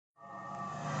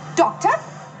Doctor?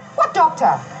 What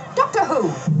doctor? Doctor who?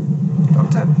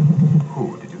 Doctor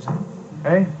who, did you say?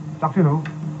 Eh? Doctor Who?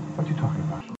 What are you talking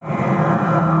about?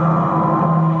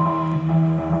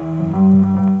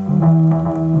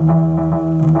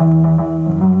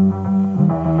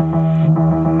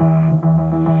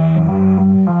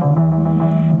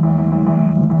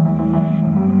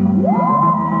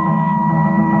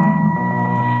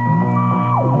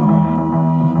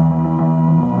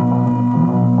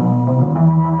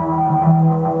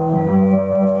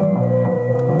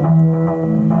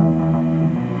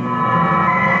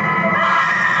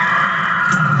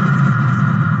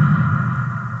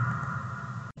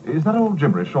 Is that all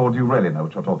gibberish, or do you really know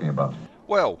what you're talking about?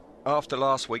 Well, after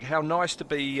last week, how nice to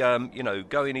be,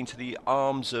 going into the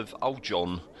arms of old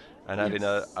John and having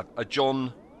a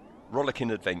John rollicking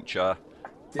adventure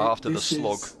after the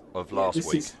slog of last week.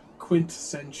 This is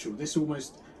quintessential. This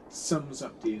almost sums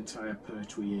up the entire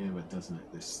poetry era, doesn't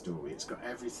it, this story? It's got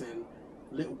everything,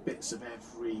 little bits of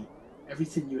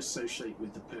everything you associate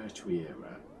with the poetry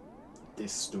era.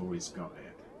 This story's got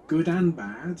it. Good and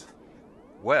bad.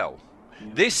 Well,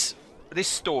 this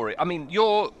story, I mean,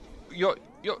 your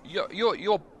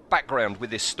background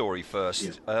with this story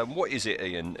first. Yeah. What is it,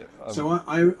 Ian? So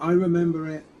I remember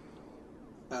it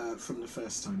from the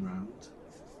first time round.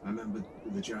 I remember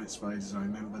the giant spiders. I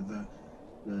remember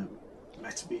the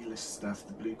Metabelus stuff,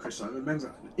 the blue crystal. I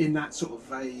remember in that sort of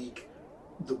vague,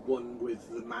 the one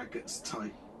with the maggots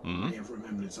type way of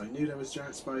remembrance. I knew there was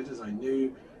giant spiders. I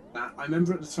knew that. I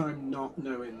remember at the time not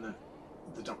knowing that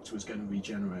the Doctor was going to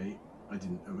regenerate. I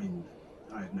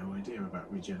had no idea about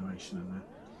regeneration and that.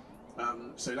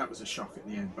 So that was a shock at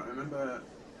the end. But I remember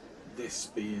this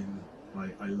being,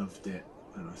 like, I loved it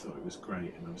and I thought it was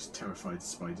great, and I was terrified of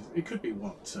spiders. It could be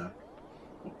what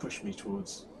pushed me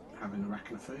towards having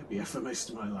arachnophobia for most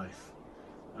of my life.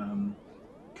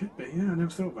 Could be, yeah, I never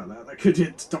thought about that. That could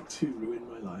hit Doctor Who ruined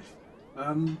my life.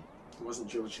 It wasn't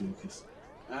George Lucas.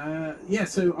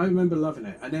 So I remember loving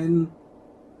it. And then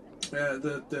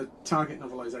the Target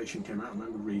novelisation came out. I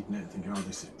remember reading it and thinking, oh,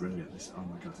 this is brilliant. Oh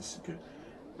my god, this is good.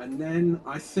 And then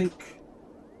I think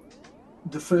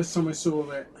the first time I saw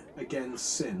it again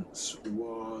since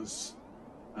was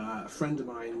a friend of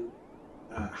mine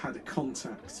had a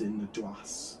contact in the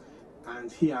Dwas,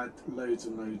 and he had loads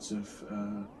and loads of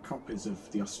copies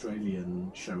of the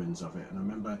Australian showings of it, and I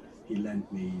remember he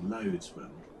lent me loads of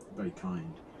them, very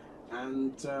kind.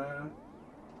 And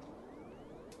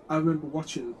I remember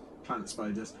watching Planet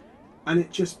Spiders and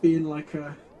it just being like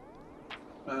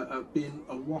being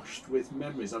awashed with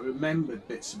memories. I remembered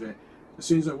bits of it. As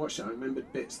soon as I watched it, I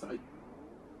remembered bits that I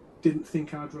didn't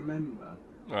think I'd remember.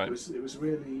 Right. It was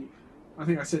really. I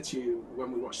think I said to you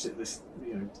when we watched it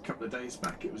a couple of days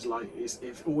back. It was like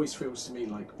it always feels to me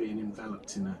like being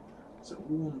enveloped in a sort of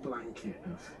warm blanket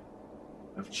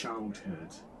of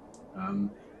childhood, and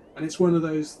it's one of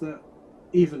those that,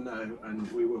 even though, and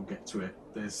we will get to it,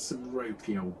 there's some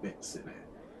ropey old bits in it.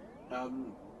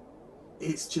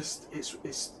 It's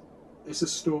a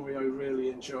story I really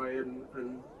enjoy,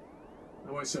 and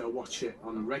I won't say I watch it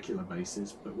on a regular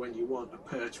basis, but when you want a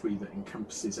poetry that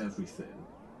encompasses everything,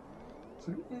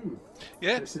 so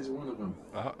this is one of them.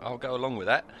 I'll go along with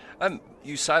that.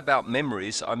 You say about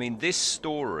memories. I mean, this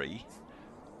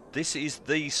is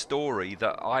the story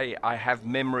that I have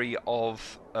memory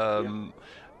of.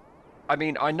 I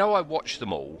mean, I know I watched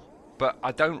them all, but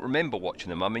I don't remember watching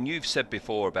them. I mean, you've said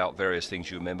before about various things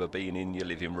you remember being in your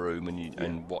living room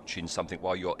and watching something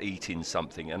while you're eating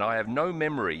something, and I have no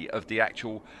memory of the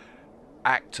actual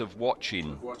act of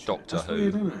watching Doctor Who.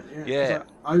 Weird, isn't it? Yeah.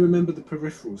 I remember the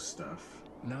peripheral stuff.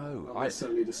 No, not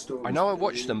necessarily the story. I know I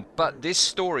watched them, but this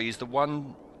story is the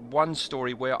one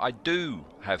story where I do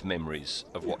have memories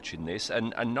of watching this,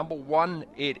 and number one,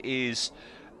 it is.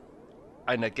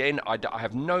 And again, I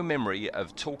have no memory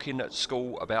of talking at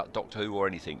school about Doctor Who or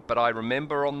anything, but I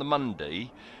remember on the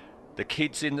Monday, the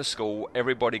kids in the school,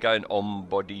 everybody going om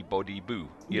body body boo,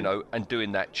 and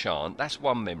doing that chant. That's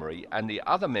one memory. And the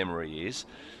other memory is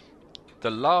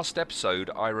the last episode.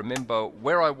 I remember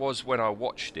where I was when I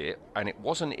watched it, and it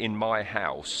wasn't in my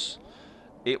house.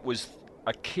 It was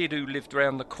a kid who lived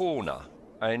around the corner,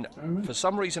 and for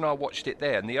some reason I watched it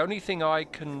there. And the only thing I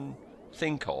can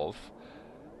think of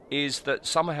is that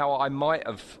somehow I might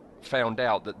have found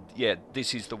out that,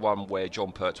 this is the one where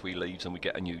John Pertwee leaves and we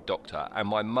get a new Doctor. And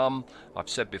my mum, I've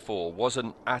said before,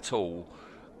 wasn't at all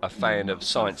a fan of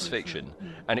science fiction.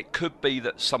 And it could be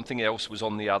that something else was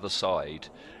on the other side.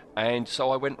 And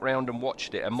so I went round and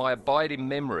watched it. And my abiding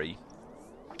memory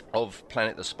of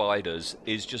Planet the Spiders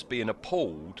is just being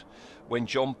appalled when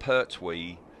John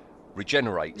Pertwee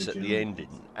regenerates at the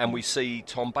ending, and we see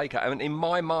Tom Baker. And in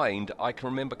my mind, I can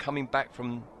remember coming back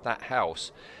from that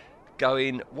house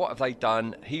going, what have they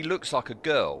done? He looks like a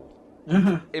girl.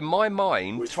 In my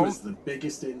mind, which Tom, was the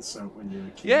biggest insult when you were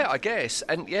a kid. yeah, I guess,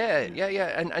 and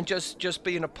and just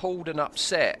being appalled and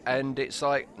upset, and it's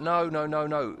like, no,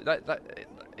 that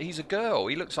he's a girl.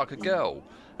 He looks like a girl.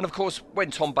 And of course, when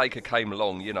Tom Baker came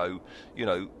along, you know,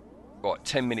 what,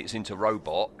 10 minutes into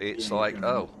Robot, it's like,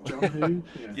 oh, John Who?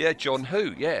 yeah, John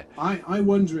Who, yeah. I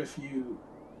wonder if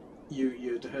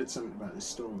you'd heard something about this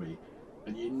story,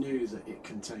 and you knew that it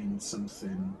contained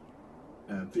something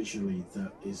visually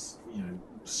that is,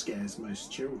 scares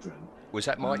most children. Was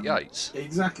that Mike Yates?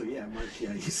 Exactly, yeah, Mike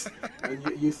Yates. And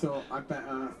you thought, I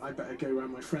better go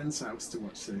around my friend's house to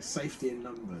watch this. Safety in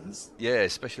numbers. Yeah,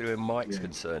 especially when Mike's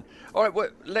concerned. All right, well,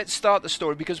 let's start the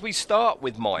story, because we start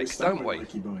with Mike, don't we?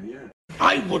 Mikey boy, yeah.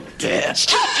 I would dare.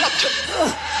 Stop, Doctor!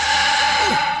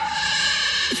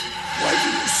 Why do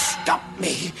you stop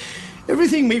me?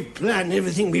 Everything we've planned,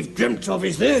 everything we've dreamt of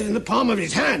is there in the palm of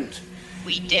his hand.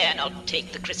 We dare not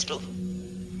take the crystal.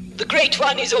 The Great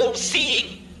One is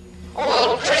all-seeing.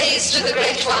 All praise to the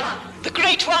Great One. The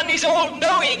Great One is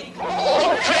all-knowing.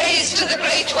 All praise to the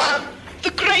Great One.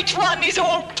 The Great One is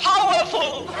all-powerful.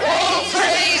 All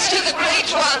praise to the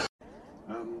Great One.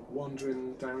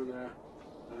 Wandering down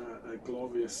a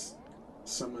glorious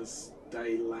summer's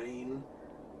day lane,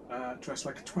 dressed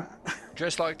like a twat.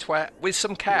 Dressed like a twat, with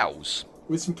some cows.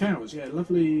 With some cows, yeah,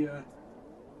 lovely.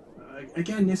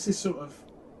 Again, this is sort of,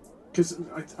 because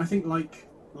I think like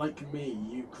me,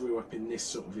 you grew up in this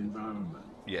sort of environment.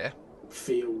 Yeah.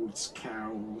 Fields,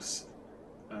 cows,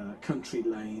 country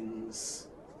lanes,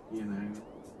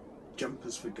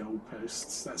 jumpers for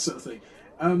goalposts, that sort of thing.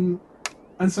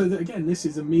 And so again, this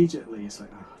is immediately, it's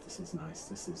like, this is nice.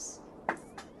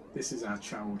 This is our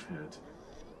childhood.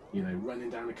 Running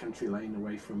down a country lane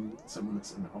away from someone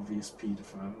that's an obvious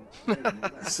paedophile.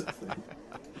 That sort of thing.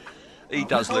 He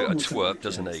does look a twerp,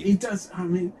 doesn't he? He does. I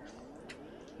mean,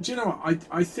 do you know what?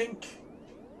 I think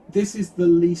this is the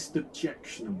least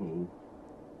objectionable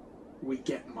we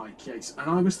get Mike Yates. And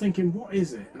I was thinking, what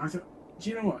is it? And I thought, do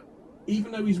you know what?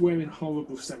 Even though he's wearing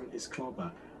horrible 70s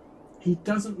clobber, he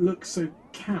doesn't look so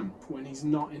camp when he's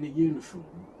not in a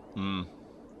uniform.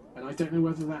 And I don't know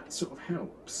whether that sort of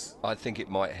helps. I think it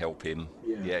might help him.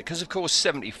 Yeah. Because of course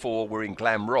 74 we're in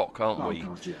glam rock, aren't we?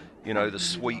 God, yeah. The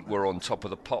Sweet were on top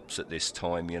of the pops at this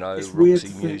time, It's Roxy weird to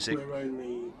think Music. we're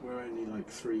only like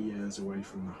 3 years away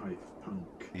from the height of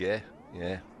punk. Yeah.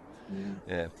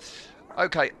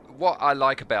 Okay, what I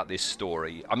like about this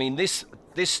story, I mean, this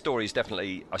story is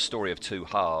definitely a story of two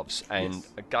halves, and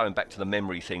going back to the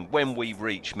memory thing, when we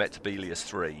reach Metabelius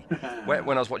 3,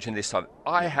 when I was watching this time,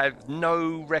 I have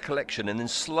no recollection, and then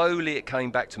slowly it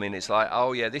came back to me, and it's like,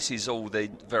 oh yeah, this is all the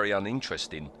very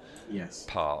uninteresting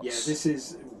parts. Yeah,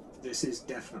 this is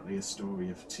definitely a story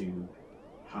of two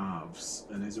halves,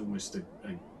 and there's almost a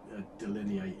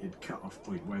delineated cut-off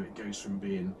point where it goes from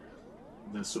being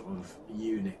the sort of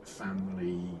unit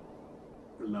family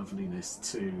loveliness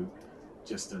to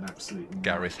just an absolute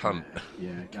Gareth Hunt.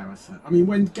 Yeah, Gareth Hunt. I mean,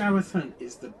 when Gareth Hunt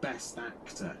is the best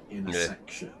actor in a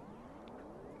section,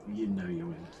 you're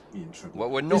in trouble. Well,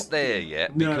 we're not there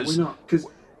yet. Because... No, we're not. Because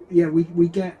we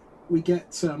get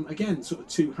again sort of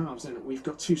two halves. And we've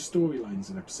got two storylines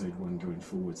in episode 1 going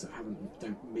forwards that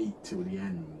don't meet till the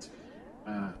end.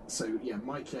 So yeah,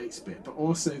 Mike Yates bit, but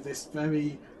also this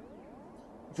very,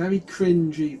 very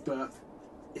cringy, but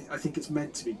I think it's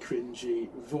meant to be cringy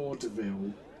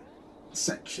vaudeville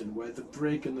section where the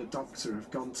brig and the doctor have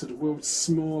gone to the world's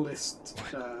smallest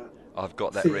I've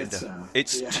got that theatre. written.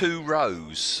 It's 2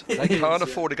 rows. They can't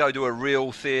afford to go to a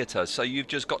real theatre, so you've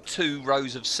just got 2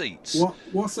 rows of seats.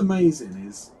 What's amazing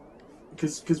is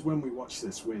because when we watch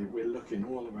this, we're looking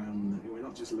all around. We're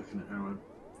not just looking at our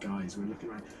guys. We're looking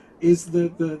around. Is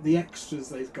the extras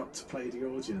they've got to play the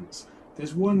audience?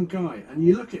 There's one guy, and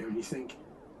you look at him and you think,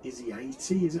 is he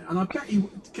 80? Is it? And I bet he,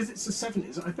 because it's the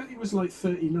 70s, I bet he was like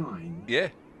 39. Yeah.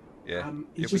 He'll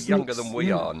be younger than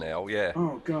we are now, yeah.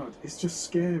 Oh, God, it's just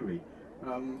scary.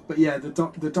 But yeah, the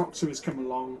doctor has come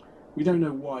along. We don't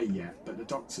know why yet, but the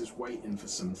doctor's waiting for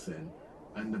something,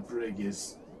 and the brig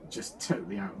is just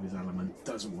totally out of his element,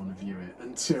 doesn't want to view it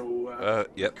until,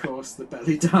 of course, the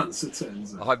belly dancer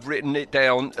turns up. I've written it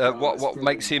down, what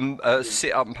makes him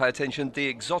sit up and pay attention. The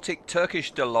exotic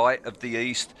Turkish delight of the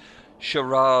East,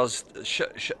 Sherazade,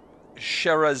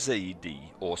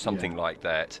 or something like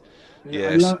that.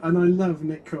 Yeah, yes. I love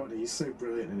Nick Courtney. He's so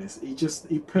brilliant in this.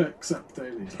 He perks up,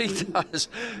 don't he? He does.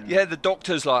 Yeah, the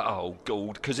doctor's like, oh,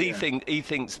 God, because he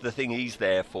thinks the thing he's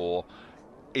there for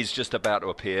is just about to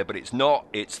appear, but it's not.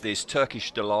 It's this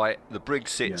Turkish delight. The brig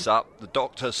sits up, the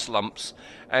doctor slumps,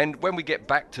 and when we get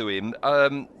back to him,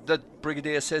 the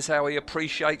brigadier says how he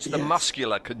appreciates the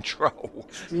muscular control.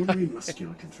 Extraordinary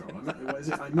muscular control. What is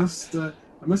it?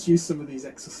 I must use some of these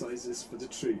exercises for the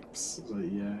troops. So,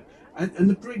 yeah, and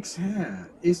the brig's hair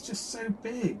is just so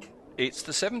big. It's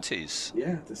the 70s.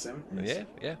 Yeah, the 70s.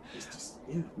 Yeah. It's just,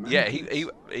 yeah,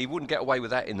 he wouldn't get away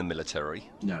with that in the military.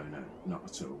 No, not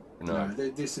at all. No.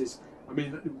 This is. I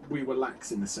mean, we were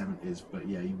lax in the 70s, but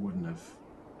yeah, he wouldn't have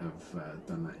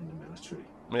done that in the military.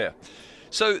 Yeah.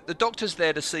 So the doctor's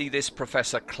there to see this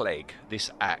Professor Clegg,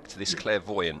 this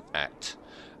clairvoyant act.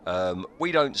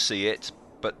 We don't see it,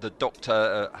 but the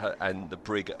doctor and the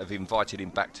brig have invited him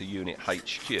back to Unit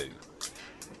HQ.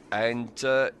 And,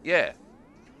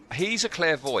 he's a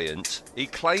clairvoyant. He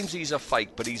claims he's a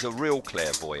fake, but he's a real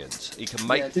clairvoyant. He can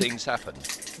make things happen.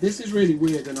 This is really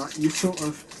weird, and you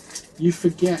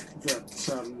forget that,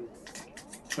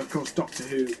 of course, Doctor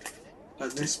Who,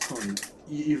 at this point,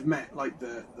 you've met, like,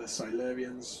 the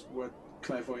Silurians were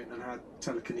clairvoyant and had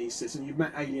telekinesis, and you've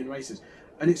met alien races.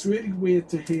 And it's really weird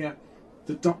to hear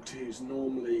the Doctor Who's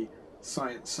normally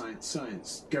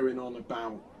science, going on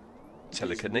about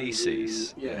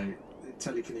telekinesis.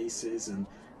 Telekinesis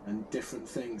and different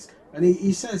things. And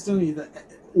he says, doesn't he, that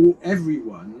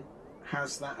everyone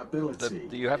has that ability.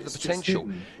 You have the potential.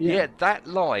 Yeah, that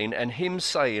line and him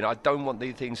saying, I don't want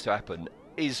these things to happen,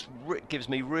 gives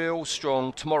me real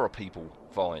strong Tomorrow People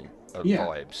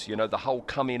vibes. You know, the whole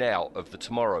coming out of the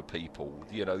Tomorrow People.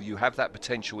 You know, you have that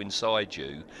potential inside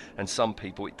you, and some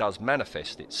people it does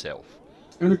manifest itself.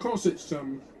 And of course it's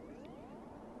all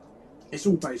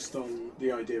based on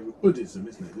the idea of Buddhism,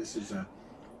 isn't it? This is a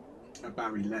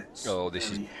Barry Letts. Oh, this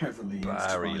is heavily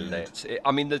Barry inspired. Letts.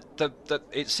 I mean,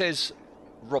 it says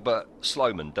Robert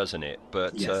Sloman, doesn't it?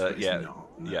 But yes, but it's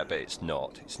not, no. Yeah, but it's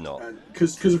not. It's not.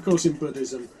 Because of course in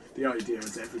Buddhism the idea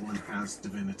is everyone has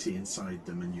divinity inside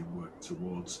them, and you work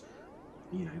towards,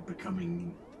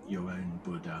 becoming your own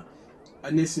Buddha.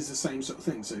 And this is the same sort of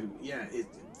thing. So yeah,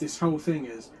 this whole thing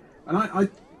is, and I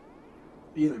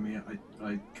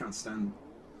can't stand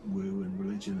woo and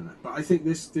religion and that, but I think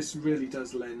this really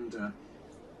does lend a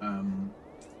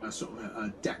sort of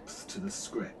a depth to the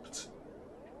script.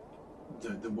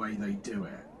 The way they do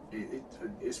it,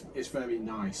 it's very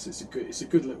nice. It's a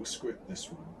good little script, this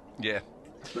one. Yeah.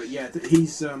 But yeah,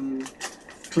 he's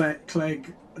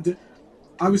Clegg.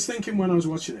 I was thinking when I was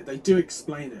watching it, they do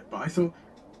explain it, but I thought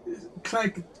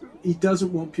Clegg, he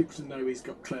doesn't want people to know he's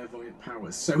got clairvoyant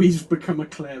powers, so he's become a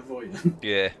clairvoyant.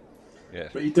 Yeah.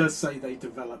 But he does say they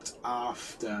developed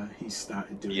after he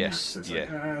started doing that. So it's like,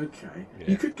 okay. Yeah.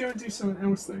 You could go and do something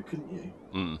else though, couldn't you?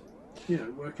 Mm.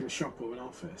 Work in a shop or an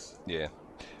office. Yeah.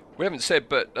 We haven't said,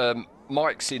 but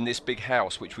Mike's in this big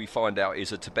house, which we find out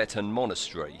is a Tibetan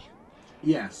monastery.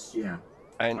 Yes, yeah.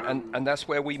 And that's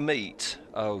where we meet.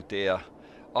 Oh dear,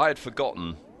 I had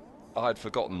forgotten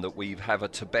that we have a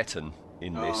Tibetan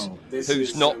in this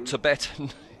who's not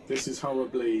Tibetan. This is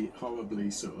horribly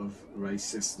sort of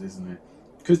racist, isn't it?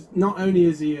 Because not only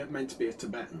is he meant to be a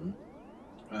Tibetan,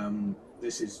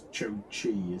 this is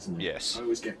Cho-Chi, isn't it? Yes. I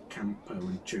always get Campo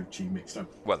and Cho-Chi mixed up.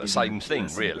 Well, the same thing,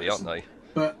 really, aren't they?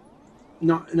 But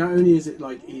not only is it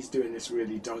like he's doing this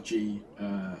really dodgy,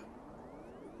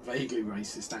 vaguely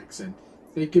racist accent,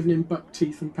 they've given him buck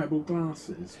teeth and pebble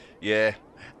glasses. Yeah,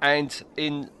 and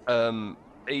in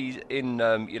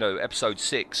episode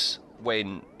 6,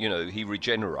 when he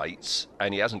regenerates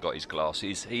and he hasn't got his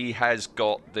glasses, he has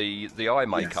got the eye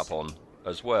makeup on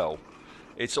as well.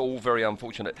 It's all very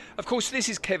unfortunate. Of course, this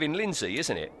is Kevin Lindsay,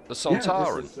 isn't it? The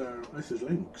Sontaran. Yeah, this is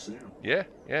Lynx. Yeah.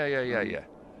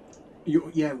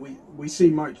 Yeah. We see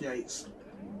Mike Yates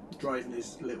driving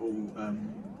his little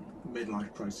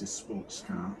midlife crisis sports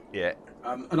car. Yeah.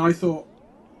 And I thought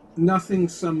nothing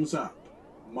sums up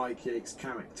Mike Yates'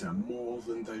 character more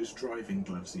than those driving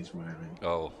gloves he's wearing.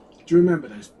 Oh. Do you remember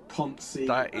those Ponzi?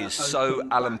 That is so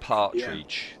Alan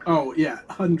Partridge. Yeah. Oh yeah,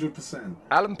 100%.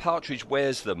 Alan Partridge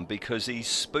wears them because he's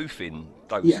spoofing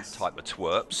those type of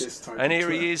twerps, and here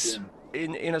he is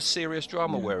in a serious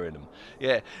drama wearing them.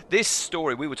 Yeah, this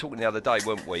story we were talking the other day,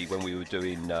 weren't we, when we were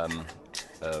doing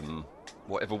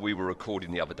whatever we were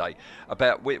recording the other day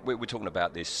about we're talking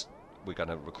about this. We're going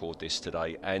to record this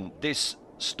today, and this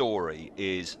story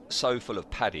is so full of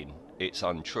padding, it's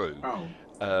untrue. Oh.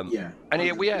 And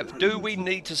here we have. Do we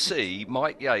need to see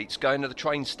Mike Yates going to the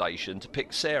train station to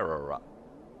pick Sarah up?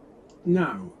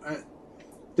 No.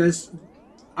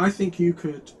 I think you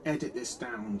could edit this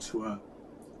down to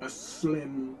a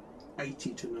slim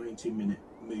 80 to 90 minute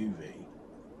movie,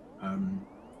 and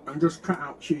just cut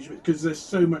out huge bits, because there's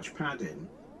so much padding.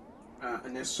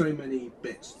 and there's so many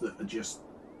bits that are just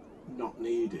not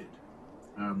needed.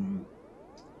 And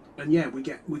yeah, we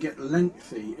get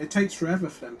lengthy. It takes forever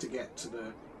for them to get to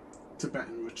the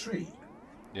Tibetan retreat.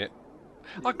 Yeah,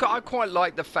 I quite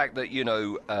like the fact that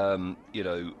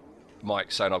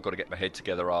Mike's saying I've got to get my head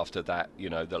together after that.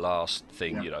 The last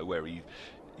thing, where he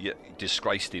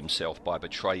disgraced himself by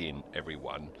betraying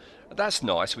everyone. That's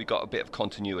nice. We got a bit of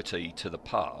continuity to the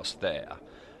past there.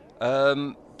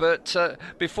 But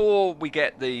before we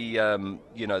get the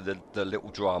the little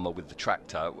drama with the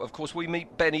tractor, of course we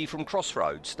meet Benny from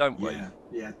Crossroads, don't we?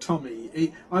 Yeah.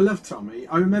 Tommy. I love Tommy.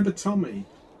 I remember Tommy.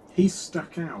 He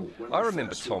stuck out. When I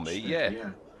remember first Tommy. watched Yeah. it, yeah.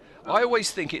 I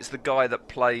always think it's the guy that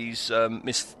plays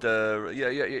Mr.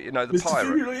 The Mr.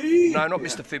 pirate. Fibuli? No, not Yeah.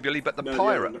 Mr. Fibuli, but the No,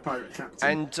 pirate. the pirate captain.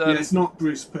 And it's not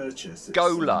Bruce Purchase. It's,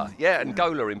 Gola, and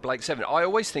Gola in Blake Seven. I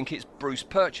always think it's Bruce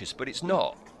Purchase, but it's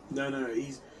not. No,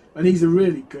 he's a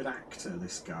really good actor.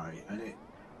 This guy, and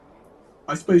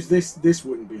I suppose this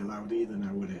wouldn't be allowed either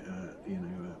now, would it?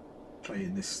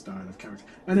 Playing this style of character,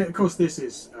 and of course this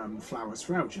is Flowers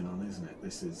for Algernon, isn't it?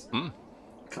 This is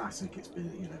classic. It's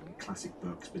been classic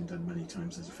book's been done many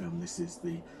times as a film. This is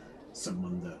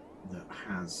someone that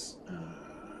has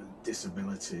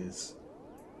disabilities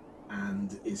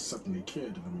and is suddenly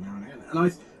cured of them now and again.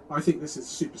 And I think this is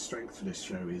super strength for this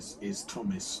show is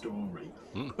Tommy's story.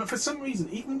 But for some reason,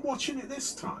 even watching it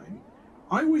this time,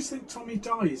 I always think Tommy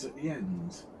dies at the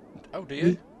end. Oh, do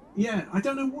you? Yeah, I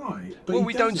don't know why. But Well,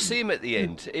 we don't see him at the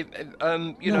end.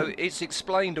 No. It's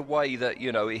explained away that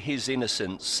his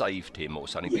innocence saved him or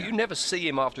something. Yeah. But you never see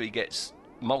him after he gets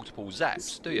multiple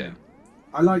zaps, do you? Yeah.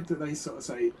 I like that they sort of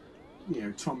say,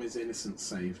 Tommy's innocence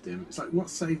saved him. It's like, what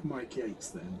saved Mike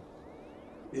Yates then?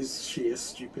 Is sheer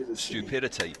stupidity.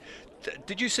 Stupidity.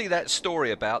 Did you see that story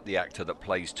about the actor that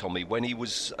plays Tommy when he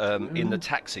was in the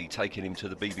taxi taking him to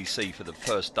the BBC for the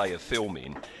first day of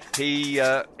filming? He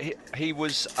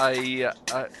was a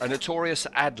notorious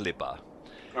ad-libber.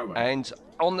 Oh, right. And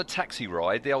on the taxi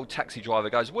ride, the old taxi driver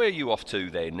goes, "Where are you off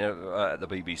to then at the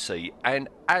BBC?" And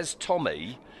as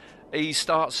Tommy, he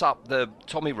starts up the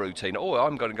Tommy routine. "Oh,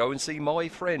 I'm going to go and see my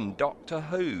friend Doctor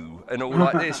Who," and all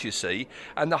like this, you see.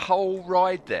 And the whole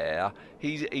ride there,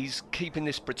 he's keeping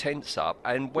this pretense up.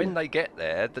 And when they get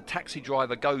there, the taxi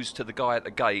driver goes to the guy at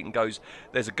the gate and goes,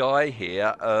 "There's a guy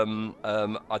here.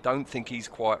 I don't think he's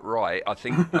quite right. I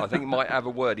think he might have a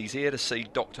word. He's here to see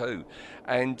Doctor Who."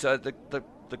 And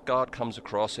the guard comes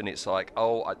across and it's like,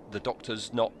 the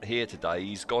doctor's not here today,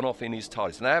 he's gone off in his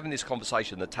TARDIS. And they're having this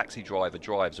conversation, the taxi driver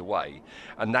drives away,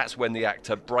 and that's when the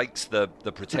actor breaks the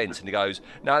pretense and he goes,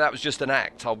 "No, that was just an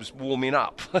act, I was warming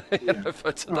up for today." Oh,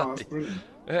 that's brilliant.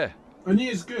 Yeah. And he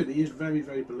is good, he is very,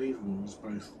 very believable as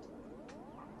both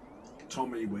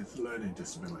Tommy with learning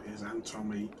disabilities and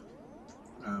Tommy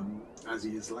as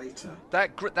he is later.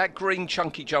 That green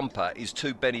chunky jumper is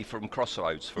too Benny from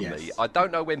Crossroads for Yes. me. I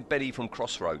don't know when Benny from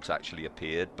Crossroads actually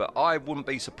appeared, but I wouldn't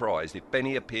be surprised if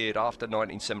Benny appeared after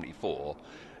 1974.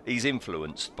 He's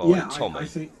influenced by Tommy. I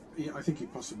think he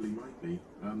possibly might be.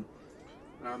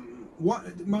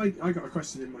 I got a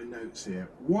question in my notes here.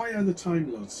 Why are the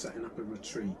Time Lords setting up a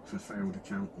retreat for failed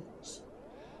accountants?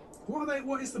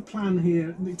 What is the plan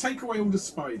here? They take away all the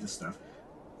spider stuff.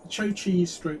 Cho-Chi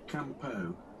stroke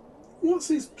Campo. What's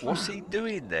his plan? What's he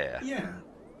doing there? Yeah.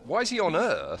 Why is he on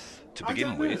Earth to begin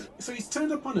I don't know. with? So he's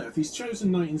turned up on Earth. He's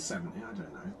chosen 1970. I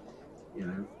don't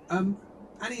know.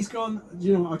 And he's gone.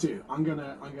 You know what I'll do? I'm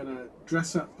gonna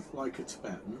dress up like a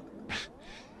Tibetan,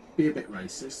 be a bit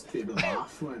racist, be a bit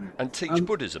laugh, won't it? And teach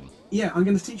Buddhism. Yeah, I'm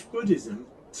going to teach Buddhism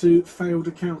to failed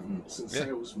accountants and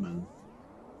salesmen.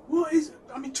 What is?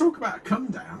 I mean, talk about a come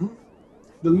down.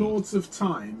 The Lords of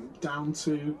Time down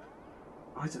to,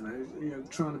 I don't know,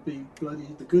 trying to be bloody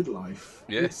the good life.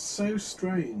 Yeah. It's so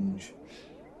strange.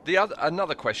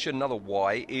 Another question, another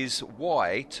why, is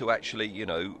why to actually,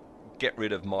 get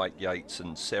rid of Mike Yates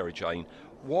and Sarah Jane.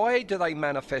 Why do they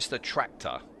manifest a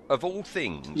tractor of all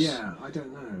things? Yeah, I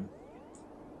don't know.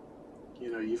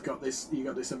 You've got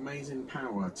this amazing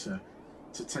power to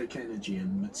take energy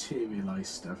and materialize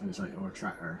stuff, and it's like, a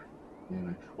tractor,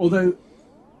 Although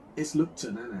it's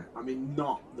Lupton, isn't it? I mean,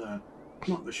 not the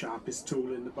sharpest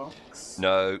tool in the box.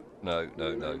 No.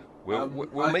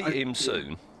 We'll meet him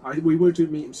soon. We will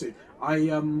meet him soon. I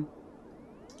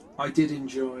did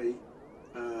enjoy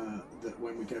that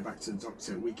when we go back to the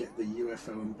Doctor, we get the UFO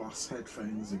and Boss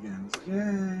headphones again. It's like,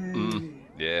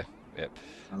 yay! Yeah.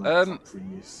 I like factory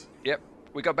use. Yep.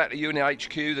 We go back to Unit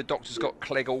HQ. The Doctor's got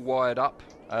Clegg all wired up.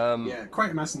 Yeah,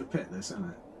 quite a mess in the pit, this, isn't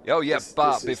it? Oh yeah, This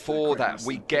but is the before that, Quatermass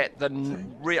we and get the.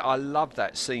 thing. I love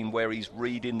that scene where he's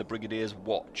reading the Brigadier's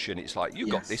watch, and it's like, you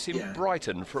got Yes, this in yeah.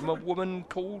 Brighton from a woman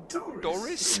called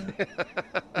Doris. Yeah.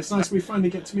 It's nice we finally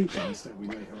get to meet Doris, don't we,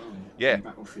 later on Yeah. in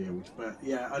Battlefield. But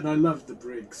yeah, and I love the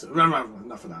Briggs.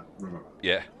 Enough of that.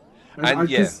 Yeah, and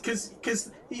yeah,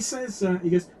 Because he says, he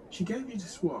goes, she gave you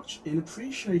this watch in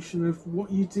appreciation of what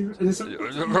you do. And it's like,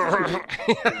 what do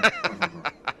you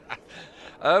do?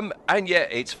 and yeah,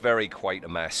 it's very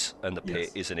Quatermass and the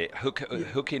pit, Yes. isn't it?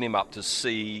 Hooking him up to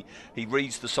see. He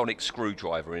reads the sonic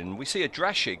screwdriver, and we see a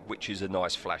Drashig, which is a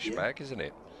nice flashback, isn't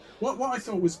it? What I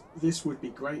thought was this would be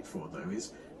great for, though,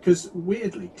 is because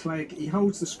weirdly, Clegg, he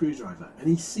holds the screwdriver and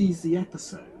he sees the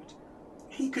episode.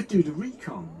 He could do the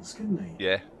recons, couldn't he?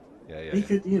 Yeah. He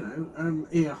could, here,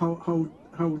 hold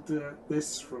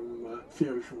this from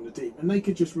Fury from the Deep, and they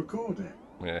could just record it.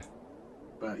 Yeah.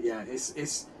 But yeah,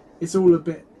 it's all a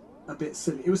bit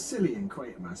silly. It was silly in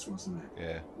Quatermass, wasn't it?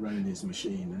 Yeah. Ronnie's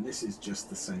machine, and this is just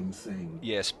the same thing.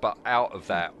 Yes, but out of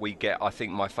that we get, I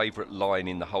think, my favourite line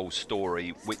in the whole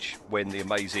story, which when the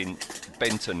amazing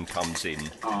Benton comes in,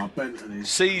 Benton is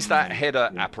sees that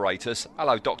header apparatus.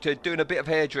 Hello, Doctor, doing a bit of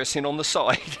hairdressing on the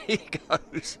side. He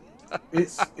goes.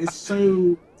 It's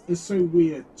so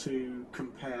weird to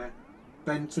compare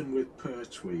Benton with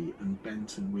Pertwee and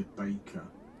Benton with Baker.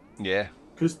 Yeah.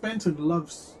 Because Benton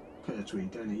loves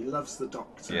Pertwee, don't he? He loves the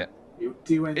Doctor. Yeah. He would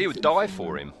do anything. He would die for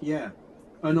for him. Yeah.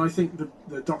 And I think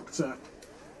the Doctor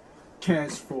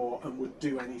cares for and would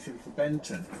do anything for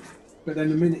Benton. But then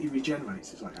the minute he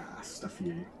regenerates, it's like, stuff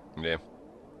you. Yeah.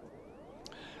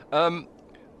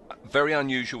 Very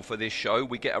unusual for this show.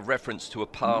 We get a reference to a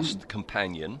past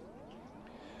companion.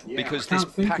 Yeah, Because I this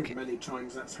can't think packet- of many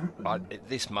times that's happened.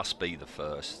 This must be the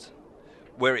first,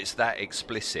 where it's that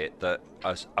explicit that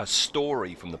a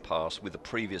story from the past with a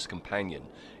previous companion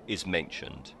is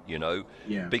mentioned,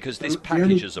 Yeah. because this The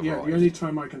package has only, arrived. the only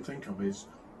time I can think of is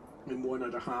in one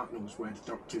of the Hartnells where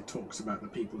the Doctor talks about the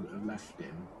people that have left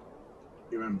him.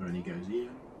 You remember? And he goes, Ian,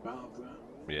 Barbara,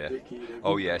 Yeah. Vicky, and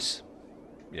Oh everyone. yes,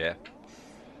 yeah.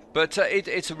 But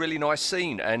it's a really nice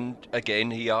scene, and again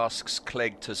he asks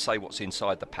Clegg to say what's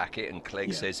inside the packet, and Clegg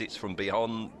Yeah. says it's from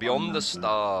beyond the that.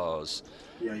 stars.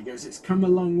 Yeah, he goes, it's come a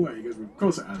long way. He goes, well, of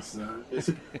course it has.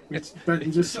 It's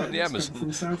Benton just said from the it's Amazon. come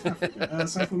from South Africa,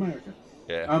 South America.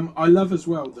 Yeah. I love as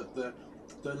well that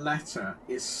the letter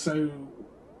is so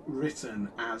written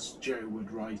as Joe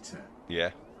would write it.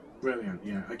 Yeah. Brilliant,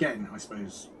 yeah. Again, I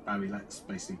suppose Barry Letts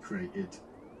basically created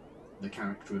the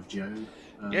character of Joe.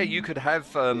 Yeah, you could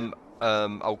have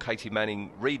old Katie Manning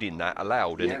reading that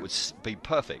aloud, and Yeah. it would be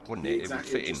perfect, wouldn't it? Exactly,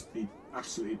 It would fit in. just be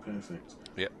absolutely perfect.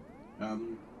 Yep.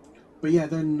 But yeah,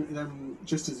 then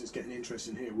just as it's getting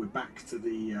interesting here, we're back to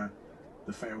the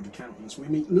failed accountants. We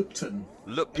meet Lupton.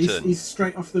 Lupton. He's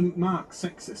straight off the mark,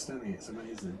 sexist, isn't he? It's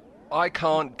amazing. I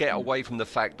can't get away from the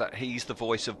fact that he's the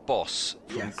voice of Boss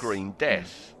from Yes. Green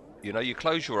Death. You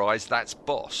close your eyes, that's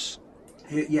Boss.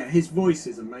 His voice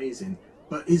is amazing,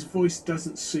 but his voice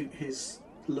doesn't suit his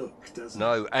look, does it?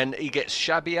 No, and he gets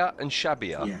shabbier and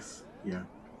shabbier. Yes, yeah.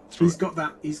 Through He's got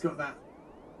that.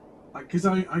 Because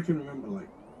I can remember like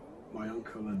my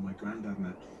uncle and my granddad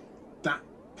and that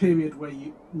period where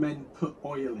men put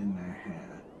oil in their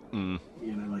hair. Mm.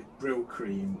 Like Brill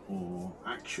cream or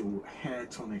actual hair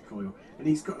tonic oil, and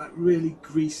he's got that really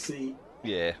greasy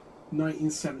Yeah.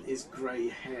 1970s grey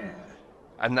hair.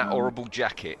 And that horrible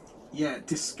jacket. Yeah,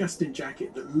 disgusting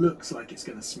jacket that looks like it's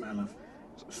going to smell of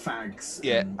fags.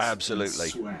 Yeah, and absolutely.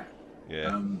 sweat.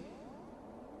 Yeah.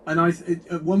 And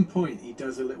at one point he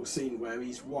does a little scene where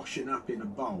he's washing up in a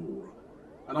bowl,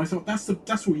 and I thought that's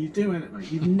what you do, isn't it,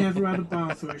 mate? You've never had a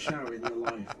bath or a shower in your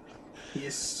life. He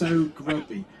is so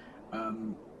grubby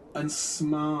and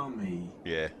smarmy.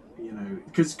 Yeah.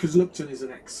 Because Lupton is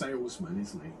an ex-salesman,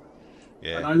 isn't he?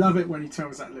 Yeah. And I love it when he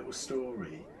tells that little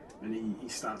story, and he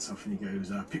starts off and he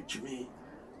goes, "Picture me,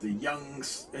 the young,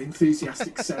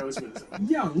 enthusiastic salesman." It's like,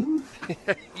 young?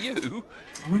 You?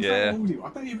 I wonder Yeah. how old he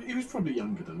was. I bet he was probably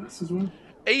younger than us as well.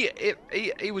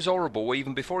 He was horrible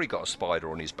even before he got a spider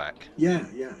on his back. Yeah,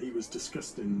 he was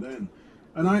disgusting then.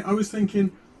 And I was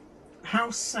thinking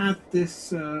how sad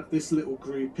this little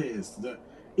group is, that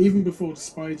even before the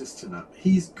spiders turn up,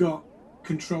 he's got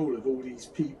control of all these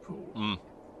people.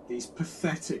 These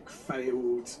pathetic,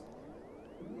 failed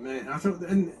men. I thought,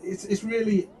 and it's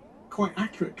really quite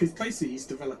accurate, because basically he's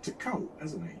developed a cult,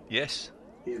 hasn't he? Yes.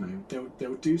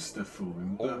 They'll do stuff for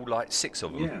him. All like 6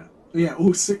 of them. Yeah,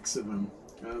 all 6 of them.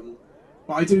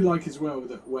 But I do like as well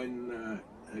that when,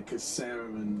 because Sarah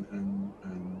and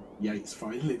Yates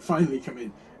finally come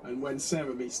in, and when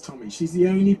Sarah meets Tommy, she's the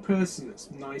only person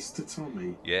that's nice to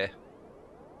Tommy. Yeah.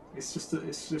 It's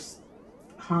just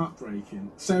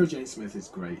heartbreaking. Sarah Jane Smith is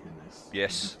great in this.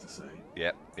 Yes. I have to say.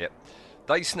 Yep, yep.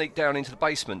 They sneak down into the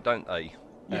basement, don't they?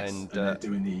 Yes, and they're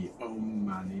doing the Om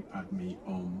Mani Padme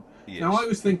Om. Yes. Now I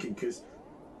was thinking, because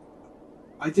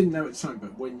I didn't know at the time,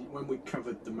 but when we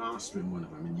covered the Master in one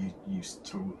of them, and you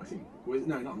told, I think,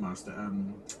 no, not Master,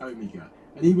 Omega,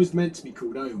 and he was meant to be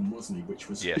called Om, wasn't he? Which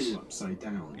was Yes. who upside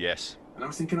down. Yes. And I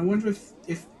was thinking, I wonder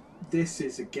if this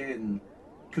is again,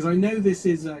 because I know this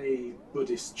is a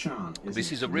Buddhist chant.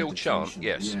 This is a real chant,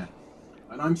 yes. Yeah.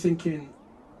 And I'm thinking,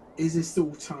 is this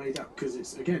all tied up? Because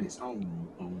it's Om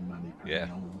Mani Padme Yeah.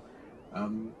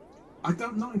 Om.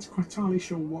 I'm not entirely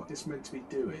sure what it's meant to be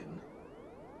doing.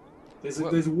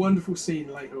 There's a wonderful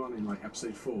scene later on in like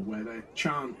episode 4 where they're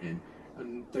chanting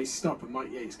and they stop and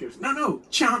Mike Yates goes, no,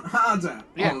 chant harder.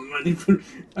 Yeah.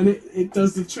 And it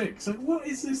does the trick. So what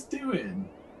is this doing?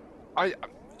 I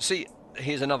see.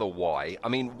 Here's another why. I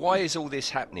mean, why is all this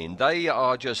happening? They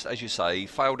are just, as you say,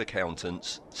 failed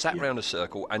accountants, sat around a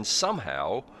circle, and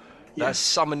somehow they're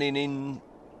summoning in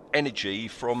energy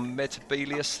from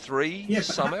Metabelius 3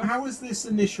 somehow. How has this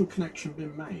initial connection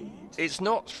been made? It's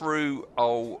not through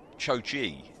old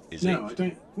Cho-Ji, is it? No, I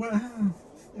don't. Well,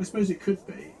 I suppose it could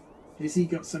be. Has he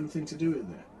got something to do with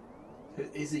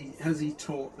it? Has he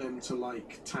taught them to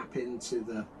like tap into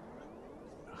the,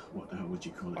 what the hell would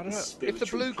you call it? I don't know. If the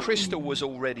blue crystal was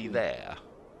already there,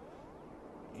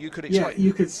 you could explain. Yeah,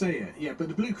 you could say it. Yeah, but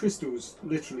the blue crystal's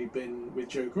literally been with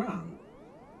Joe Grant.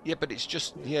 Yeah, but it's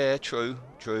just true.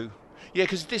 Yeah,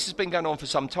 because this has been going on for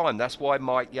some time. That's why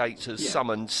Mike Yates has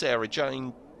summoned Sarah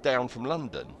Jane down from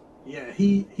London. Yeah,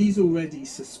 he's already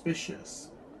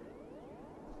suspicious,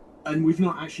 and we've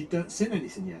not actually seen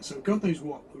anything yet. So God knows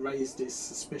what raised his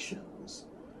suspicions.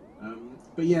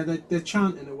 But yeah, they're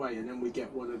chanting away, and then we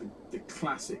get one of the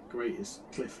classic greatest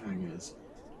cliffhangers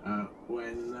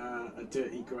when a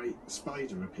dirty great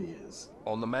spider appears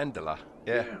On the mandala.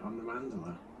 Yeah, on the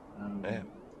mandala.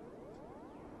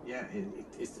 Yeah.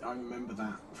 I remember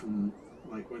that from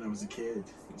like when I was a kid.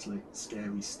 It's like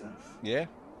scary stuff. Yeah,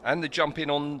 and the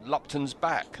jumping on Lupton's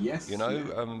back. Yes. You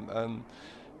know.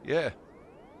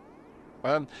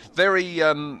 Very.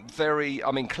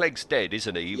 I mean, Clegg's dead,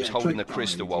 isn't he? He was holding the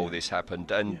crystal while this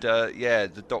happened, and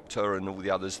the Doctor and all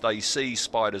the others, they see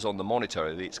spiders on the monitor.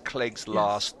 It's Clegg's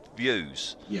last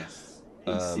views. Yes,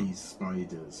 he sees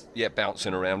spiders. Yeah,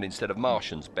 bouncing around instead of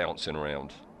Martians bouncing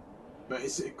around. But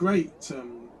it's a great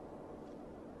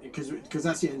because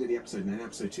that's the end of the episode, and then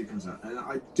episode 2 comes out, and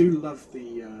I do love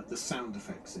the sound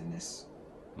effects in this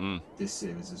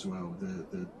series as well.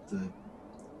 The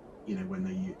you know,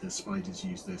 when the spiders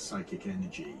use their psychic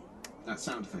energy, that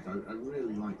sound effect, I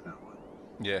really like that one.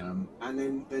 Yeah.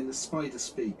 And then the spider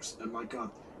speaks, and my God,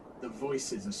 the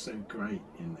voices are so great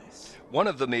in this. One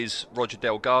of them is Roger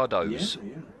Delgado's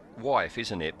Yeah. wife,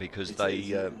 isn't it? Because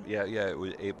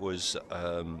it was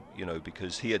you know,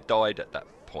 because he had died at that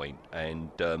point, and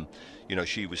you know,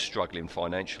 she was struggling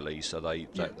financially, so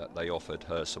they offered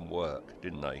her some work,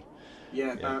 didn't they?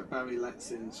 Yeah, Barry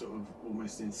Letson sort of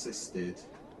almost insisted,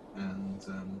 and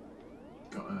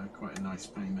got quite a nice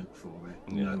payment for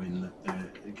it, knowing that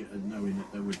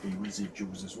there would be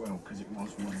residuals as well, because it was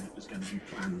one that was going to be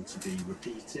planned to be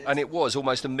repeated. And it was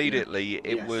almost immediately.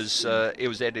 It was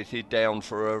edited down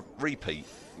for a repeat.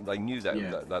 They knew that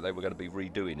they were going to be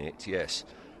redoing it. Yes.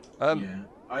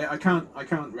 I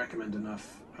can't recommend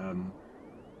enough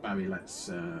Barry Lett's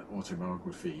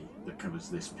autobiography that covers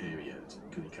this period,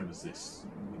 because he covers this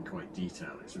in quite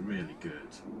detail. It's really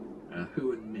good.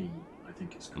 Who and Me, I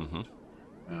think it's called.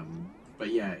 Mm-hmm.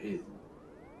 But yeah,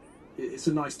 it's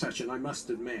a nice touch, and I must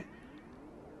admit,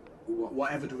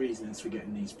 whatever the reasons for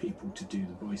getting these people to do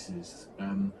the voices,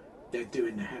 they're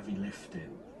doing the heavy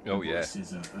lifting. The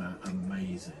voices are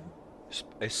amazing.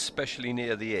 Especially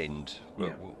near the end.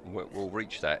 We'll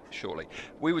reach that shortly.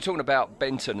 We were talking about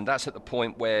Benton, and that's at the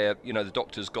point where, you know, the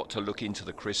Doctor's got to look into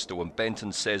the crystal, and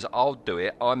Benton says, "I'll do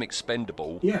it, I'm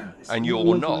expendable, and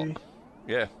you're not."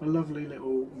 Yeah. A lovely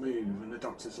little move, and the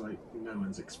Doctor's like, "No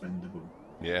one's expendable."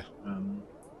 Yeah.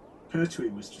 Pertwee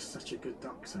was just such a good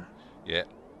Doctor. Yeah.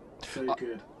 So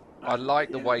good. I like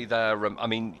the way they're, I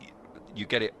mean, you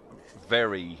get it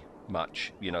very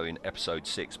much, you know, in episode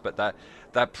 6, but they're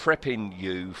prepping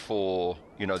you for,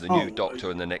 you know, the new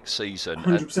Doctor in the next season.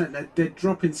 100%. They're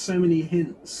dropping so many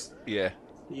hints. Yeah.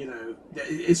 You know,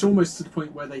 it's almost to the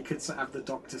point where they could have the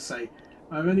Doctor say,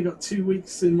 "I've only got 2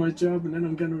 weeks in my job, and then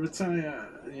I'm going to retire."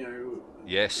 You know,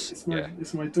 Yes.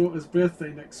 It's my daughter's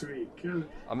birthday next week.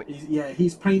 I mean,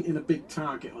 he's painting a big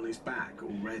target on his back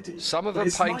already. some of But them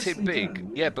it's painted nicely big,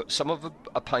 done. yeah, but some of them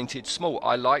are painted small.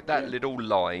 I like that Yeah. little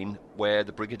line where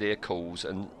the Brigadier calls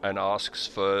and asks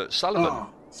for Sullivan. Oh,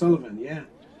 Sullivan, yeah.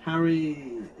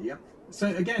 Harry, yep. So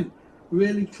again,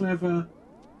 really clever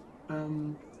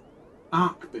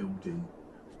arc building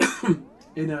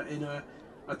in a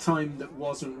time that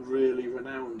wasn't really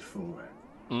renowned for it.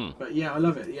 Mm. But yeah, I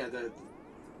love it. Yeah, the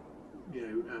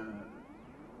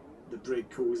brig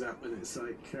calls up and it's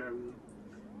like,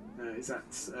 is that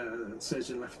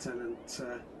Surgeon Lieutenant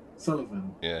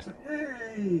Sullivan? Yeah. It's like,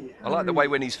 hey, I like the Harry. way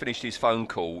when he's finished his phone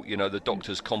call, the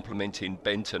doctor's complimenting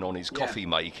Benton on his coffee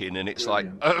making, and it's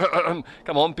Brilliant. like,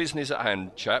 come on, business at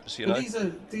hand, chaps, But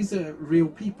these are real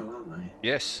people, aren't they?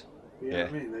 Yes. You know Yeah.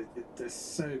 what I mean? They're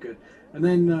so good. And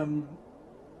then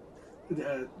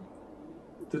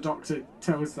the doctor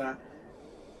tells that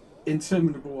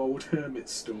interminable old hermit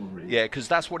story. Yeah, because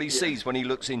that's what he sees when he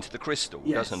looks into the crystal,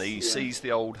 Yes, doesn't he? He yeah. sees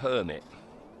the old hermit.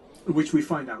 Which we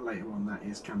find out later on that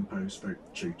is Campo stroke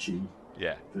Chuchi,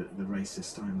 Yeah. the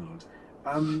racist Time Lord.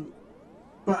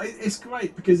 But it's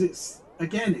great because it's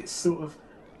sort of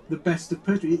the best of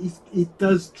poetry. He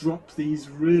does drop these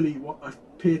really what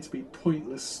appear to be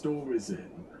pointless stories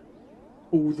in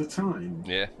all the time.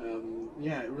 Yeah.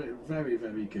 Very,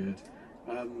 very good.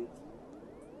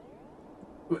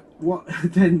 But what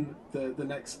then the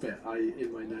next bit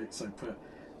in my notes I put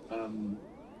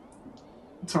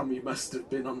Tommy must have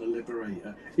been on the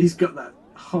Liberator. He's got that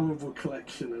horrible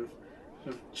collection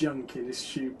of junk in his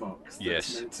shoebox that's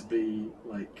Yes. meant to be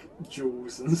like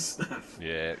jewels and stuff.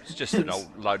 Yeah, it's just an old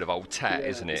load of old tat,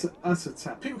 isn't it? It's utter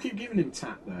tat. People keep giving him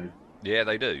tat though. Yeah,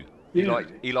 they do. Yeah.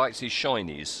 He likes his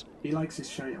shinies. He likes his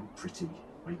shade. Oh, pretty.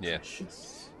 My Yeah.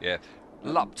 precious. Yeah.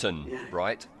 Lupton, yeah.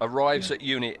 right, arrives Yeah. at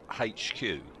Unit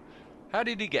HQ. How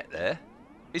did he get there?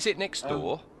 Is it next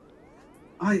door?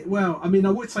 I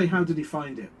would say how did he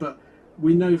find it, but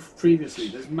we know previously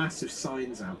there's massive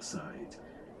signs outside.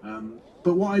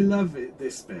 But what I love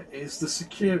this bit is the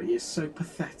security is so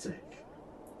pathetic,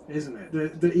 isn't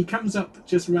it? He comes up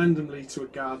just randomly to a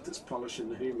guard that's polishing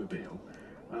the Humobile,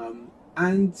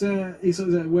 and he sort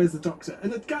of says, "Where's the doctor?"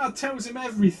 And the guard tells him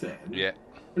everything. Yeah.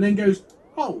 And then goes,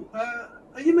 "Oh,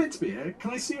 are you meant to be here?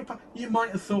 Can I see your You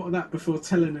might have thought of that before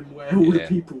telling him where all the Yeah.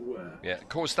 people were. Yeah. Of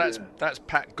course, that's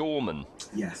Pat Gorman.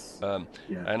 Yes.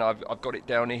 Yeah. And I've got it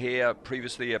down here.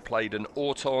 Previously, I played an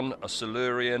Auton, a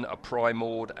Silurian, a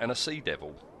Primord, and a Sea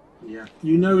Devil. Yeah.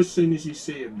 You know as soon as you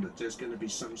see him that there's going to be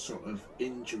some sort of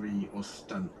injury or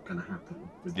stunt going to happen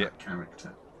with that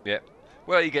character. Yeah.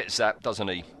 Well, he gets zapped, doesn't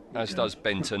he? As Yeah. does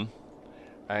Benton.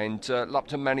 And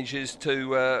Lupton manages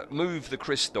to move the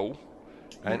crystal,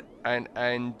 and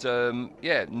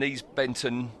knees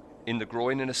Benton in the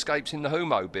groin and escapes in the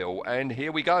Humobile. And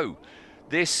here we go.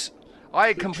 This I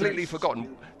had completely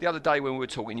forgotten. The other day when we were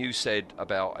talking, you said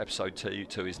about episode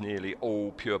 2 is nearly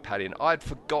all pure padding. I'd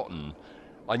forgotten.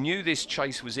 I knew this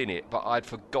chase was in it, but I'd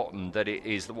forgotten that it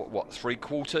is what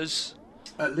 3/4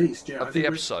 At least, yeah. of the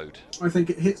episode. I think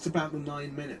it hits about the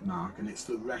 9-minute mark, and it's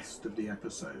the rest of the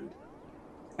episode.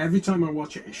 Every time I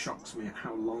watch it, it shocks me at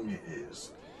how long it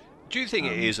is. Do you think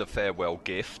it is a farewell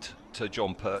gift to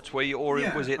John Pertwee, or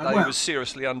Yeah, was it well, they was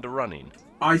seriously underrunning?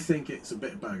 I think it's a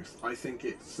bit of both. I think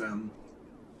it's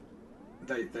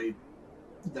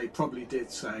they probably did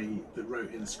say that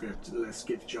wrote in the script, let's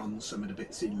give John some of the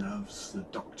bits he loves, the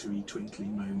doctory twinkly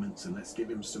moments, and let's give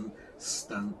him some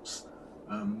stunts.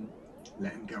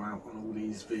 Let him go out on all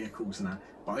these vehicles and that.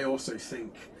 But I also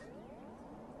think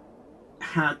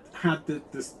had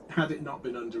it not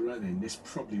been underrunning, this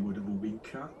probably would have all been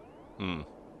cut. I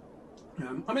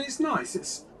mean, it's nice.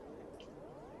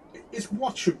 It's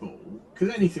watchable because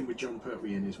anything with John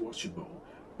Pertwee in is watchable.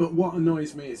 But what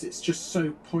annoys me is it's just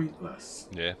so pointless.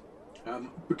 Yeah.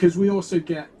 Because we also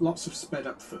get lots of sped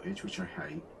up footage, which I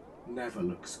hate. Never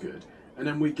looks good. And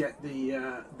then we get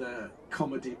the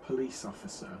comedy police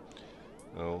officer.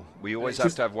 Oh, we always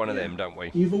have to have one of them, don't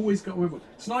we? You've always got one.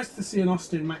 It's nice to see an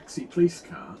Austin Maxi police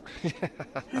car.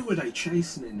 Who were they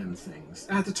chasing in them things?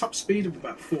 At the top speed of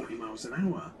about 40 miles an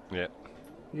hour. Yeah.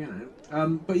 You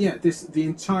know. But yeah, the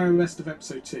entire rest of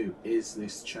episode 2 is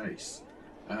this chase.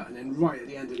 And then right at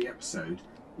the end of the episode,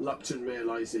 Lupton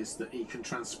realises that he can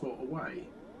transport away.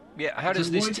 Yeah, how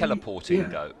does this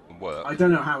teleporting work? I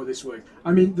don't know how this works.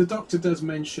 I mean, the Doctor does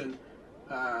mention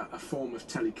a form of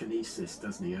telekinesis,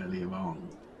 doesn't he, earlier on?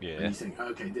 Yeah. And you think,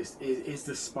 okay, this is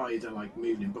the spider like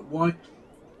moving, but why?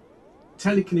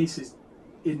 Telekinesis,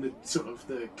 in the sort of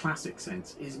the classic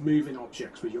sense, is moving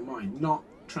objects with your mind, not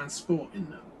transporting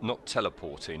them. Not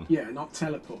teleporting. Yeah, not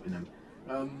teleporting them.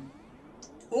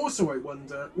 Also, I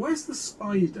wonder, where's the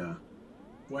spider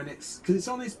when it's... Because it's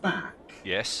on his back.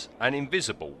 Yes, and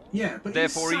invisible. Yeah, but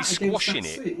therefore he's sat against squashing that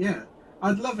it. seat, yeah.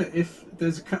 I'd love it if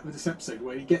there's a cut with this episode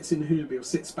where he gets in the hula or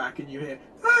sits back and you hear,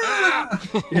 ah!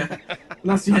 Yeah, and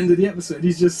that's the end of the episode.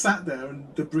 He's just sat there and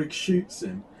the brig shoots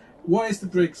him. Why is the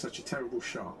brig such a terrible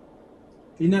shot?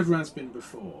 He never has been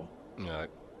before. No.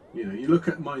 You know, you look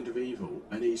at Mind of Evil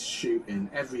and he's shooting,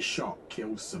 every shot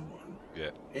kills someone.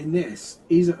 Yeah. In this,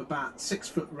 he's at about 6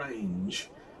 foot range.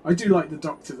 I do like the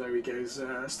Doctor though, he goes,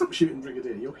 stop shooting,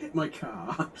 Brigadier, you'll hit my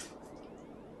car.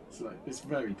 It's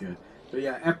very good. But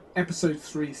yeah, episode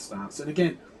 3 starts, and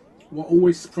again, what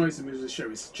always surprises me with the show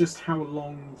is just how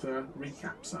long the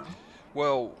recaps are.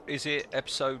 Well, is it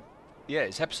episode... Yeah,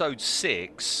 it's episode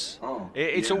 6. Oh,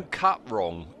 it's all cut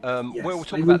wrong. Yes, we'll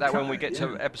talk they about will that when cut we it, get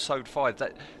to yeah. episode 5.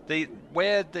 That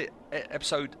where the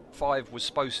episode 5 was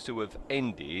supposed to have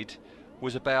ended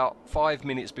was about 5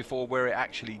 minutes before where it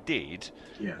actually did.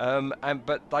 Yeah.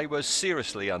 But they were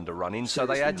seriously underrunning, so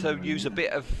they had to use a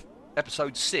bit of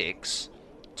episode 6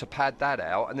 to pad that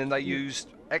out, and then they used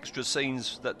extra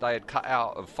scenes that they had cut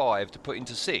out of 5 to put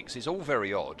into 6. It's all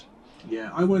very odd.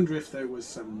 Yeah, I wonder if there was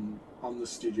some, on the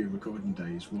studio recording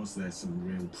days, was there some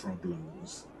real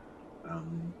problems?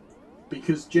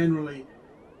 Because generally,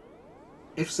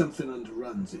 if something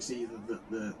underruns, it's either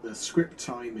that the script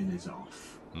timing is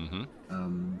off,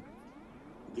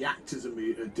 the actors are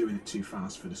doing it too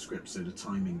fast for the script, so the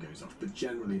timing goes off, but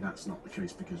generally that's not the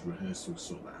case because rehearsals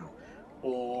sort that out.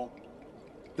 Or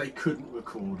they couldn't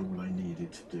record all they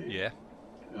needed to do. Yeah.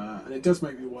 And it does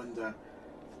make me wonder,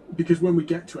 because when we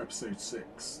get to episode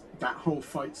 6, that whole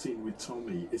fight scene with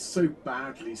Tommy is so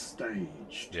badly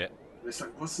staged. Yeah. It's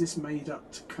like, was this made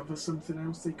up to cover something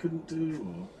else they couldn't do?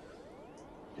 Or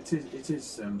it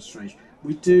is strange.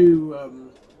 We do,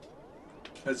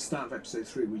 at the start of episode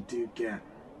 3, we do get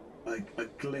a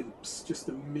glimpse, just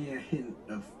a mere hint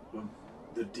of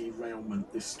the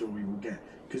derailment this story will get,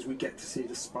 because we get to see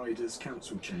the Spider's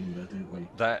council chamber, don't we?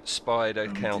 That Spider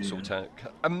council town.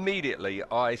 Immediately,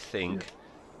 I think,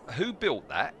 who built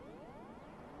that?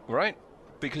 Right?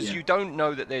 Because you don't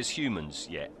know that there's humans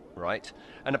yet, right?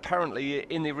 And apparently,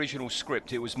 in the original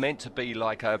script, it was meant to be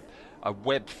like a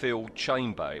web-filled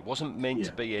chamber. It wasn't meant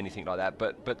to be anything like that,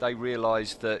 but they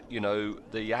realised that, you know,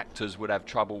 the actors would have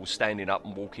trouble standing up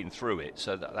and walking through it,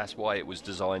 so that's why it was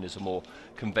designed as a more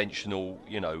conventional,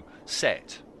 you know,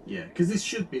 set. Yeah, because this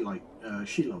should be like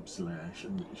Shelob's lair,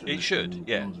 shouldn't it? It should,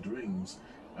 yeah. Lord of the Rings,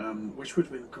 which would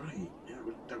have been great. Yeah,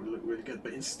 that would look really good.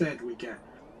 But instead, we get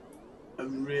a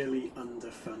really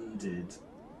underfunded,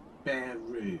 bare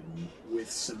room with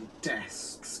some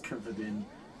desks covered in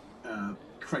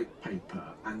crepe paper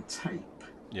and tape.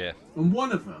 Yeah. And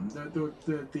one of them,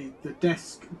 the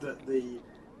desk that the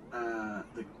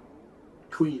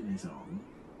Queen is on,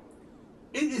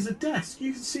 it is a desk.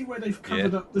 You can see where they've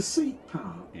covered up the seat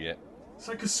part. Yeah. It's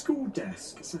like a school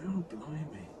desk. It's like, oh,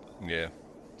 blimey. Yeah.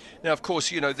 Now, of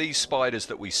course, you know, these spiders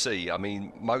that we see, I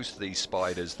mean, most of these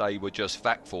spiders, they were just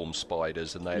vat form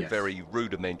spiders, and they had very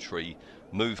rudimentary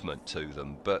movement to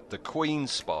them. But the queen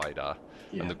spider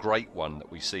and the great one that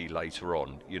we see later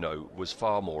on, you know, was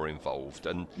far more involved.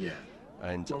 And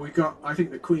well, we've got, I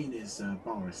think the Queen is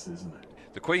Boris, isn't it?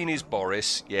 The Queen is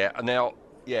Boris, and now,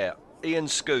 Ian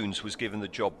Scoons was given the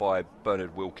job by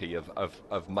Bernard Wilkie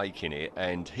of making it,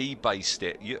 and he based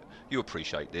it, you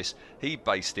appreciate this, he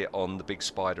based it on the big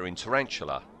spider in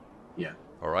Tarantula. Yeah.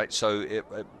 All right, so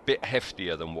a bit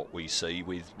heftier than what we see,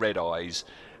 with red eyes,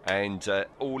 and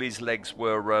all his legs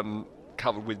were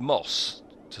covered with moss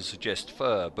to suggest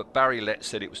fur, but Barry Lett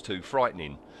said it was too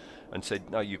frightening and said,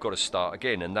 no, you've got to start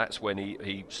again, and that's when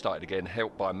he started again,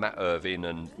 helped by Matt Irvin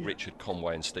and Richard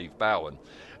Conway and Steve Bowen.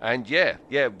 And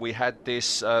we had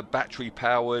this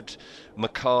battery-powered,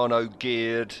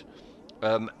 Meccano-geared,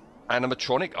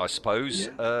 animatronic, I suppose,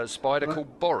 spider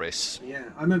called Boris. Yeah,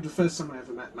 I remember the first time I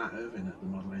ever met Matt Irvin at the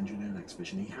Model Engineering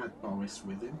Exhibition. He had Boris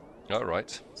with him. Oh,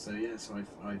 right. So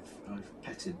I've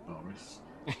petted Boris.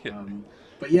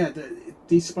 But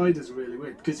these spiders are really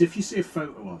weird, because if you see a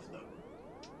photo of them,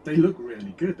 they look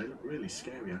really good. They look really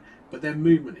scary, but their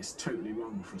movement is totally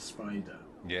wrong for a spider.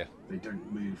 Yeah, they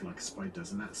don't move like a spider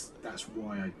does, and that's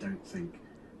why I don't think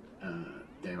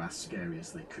they're as scary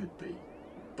as they could be.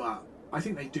 But I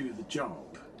think they do the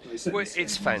job. Well,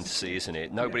 it's fantasy, isn't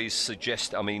it? Nobody's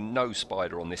suggested. I mean, no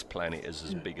spider on this planet is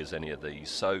as big as any of these.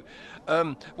 So,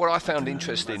 what I found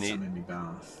interesting is,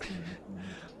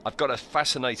 I've got a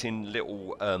fascinating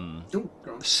little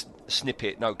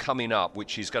snippet coming up,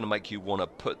 which is going to make you want to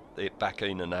put it back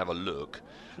in and have a look.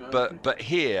 But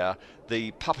here,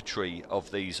 the puppetry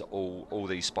of these all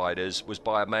these spiders was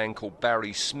by a man called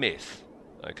Barry Smith,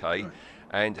 okay? Right.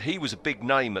 And he was a big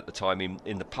name at the time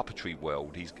in the puppetry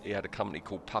world. He had a company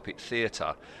called Puppet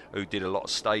Theatre who did a lot of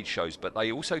stage shows, but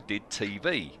they also did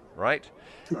TV, right?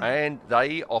 Right. And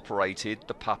they operated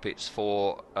the puppets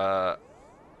for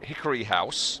Hickory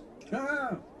House,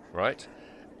 Ah, right?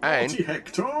 Naughty And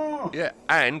Hector! yeah,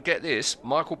 and get this,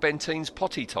 Michael Bentine's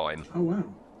Potty Time. Oh, wow.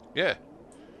 Yeah.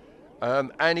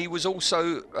 And he was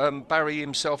also, Barry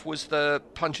himself was the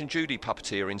Punch and Judy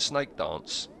puppeteer in Snake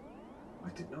Dance. I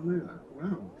did not know that.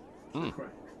 Wow. Mm.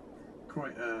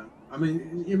 Quite, I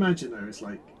mean, you imagine though, it's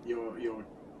like you're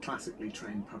classically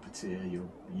trained puppeteer, you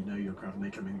know your craft, and they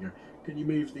come in and go, can you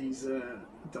move these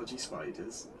dodgy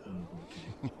spiders?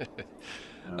 Oh,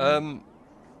 okay.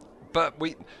 But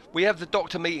we have the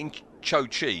Doctor meeting Cho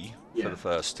Chi Yeah. for the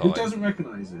first time. Who doesn't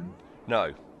recognise him,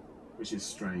 No. which is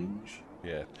strange.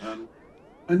 Yeah.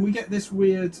 And we get this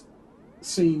weird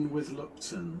scene with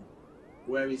Lupton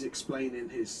where he's explaining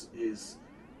his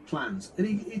plans, and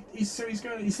he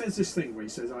says this thing where he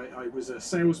says, I was a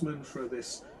salesman for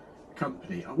this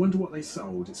company. I wonder what they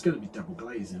sold. It's going to be double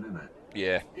glazing, isn't it?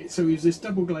 Yeah. So he was this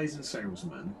double glazing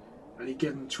salesman, and he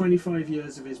gave him 25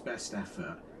 years of his best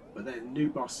effort, but then new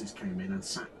bosses came in and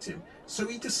sacked him. So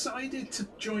he decided to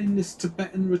join this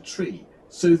Tibetan retreat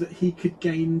so that he could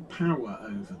gain power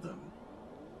over them.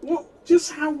 What?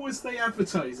 Just how was they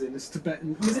advertising this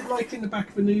Tibetan? Was it like in the back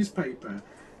of a newspaper?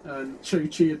 Cho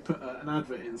Chi had put an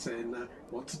advert in saying,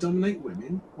 "Want to dominate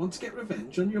women? Want to get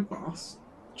revenge on your boss?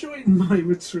 Join my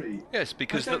retreat." Yes,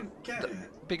 because I don't get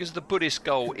it. because the Buddhist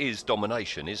goal is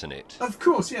domination, isn't it? Of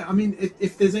course, yeah. I mean,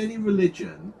 if there's any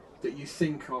religion that you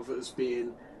think of as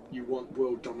being you want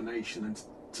world domination and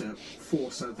to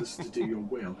force others to do your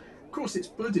will, of course it's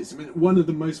Buddhism. I mean, one of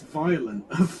the most violent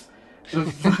of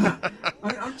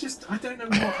I don't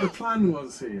know what the plan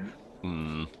was here.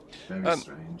 Very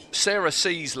strange. Sarah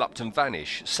sees Lupton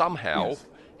vanish. Somehow Yes.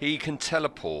 he can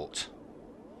teleport.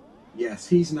 Yes,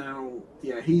 he's now.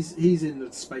 Yeah, he's in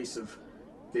the space of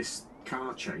this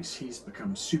car chase. He's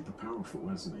become super powerful,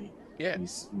 hasn't he? Yeah.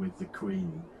 He's with the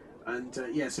Queen, and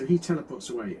so he teleports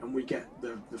away, and we get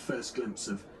the first glimpse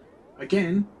of,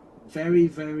 again, very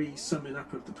very summing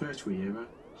up of the Pertwee era.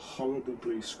 Horrible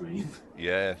blue screen.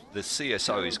 Yeah, the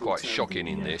CSO is quite Terrible, shocking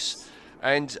in yes. this.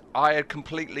 And I had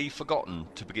completely forgotten,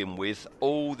 to begin with,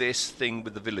 all this thing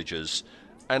with the villagers.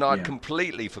 And I'd Yeah.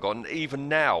 completely forgotten, even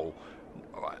now.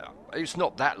 It's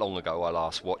not that long ago I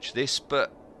last watched this,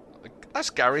 but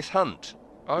that's Gareth Hunt.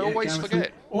 I Yeah, always Gareth forget.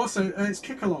 Hunt. Also, it's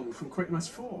Kick Along from Quakemas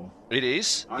 4. It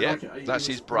is, I yeah. like it. He That's was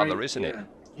his brother, great, isn't it? yeah.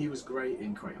 He was great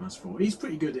in Quakemas 4. He's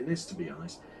pretty good in this, to be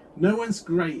honest. No one's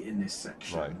great in this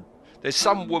section. No. There's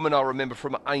some woman I remember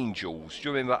from Angels. Do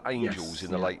you remember Angels Yes, in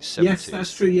the yeah. late 70s? Yes,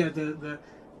 that's true. Yeah,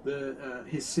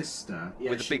 his sister. Yeah,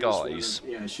 With the she big was one eyes.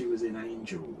 of- she was in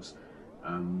Angels.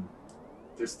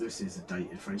 This is a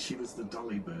dated phrase. She was the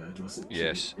Dolly Bird, wasn't she?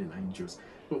 Yes. In Angels.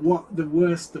 But what the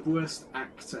worst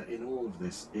actor in all of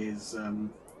this is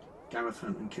Gareth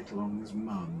Hunt and Kit Along's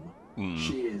mum.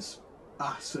 She is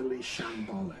utterly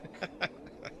shambolic.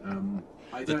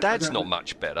 The dad's not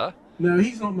much better. No,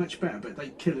 he's not much better, but they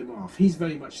kill him off. He's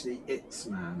very much the It's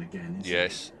man again, isn't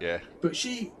Yes, yeah. he? But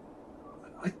she,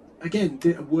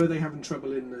 were they having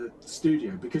trouble in the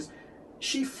studio? Because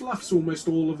she fluffs almost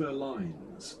all of her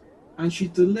lines, and she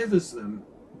delivers them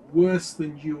worse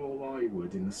than you or I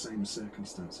would in the same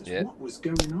circumstances. Yeah. What was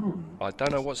going on? I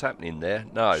don't know what's happening there.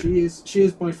 No. She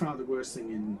is by far the worst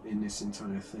thing in this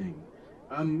entire thing.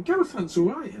 Gareth Hunt's all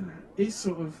right in it. He's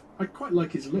sort of, I quite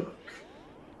like his look.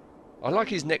 I like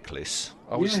his necklace.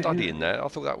 I was Yeah, studying yeah. that. I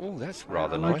thought that, that's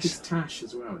rather I like his nice. tash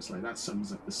as well. It's like that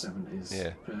sums up the 70s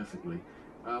Yeah. perfectly.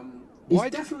 He's Why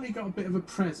d- definitely got a bit of a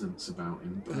presence about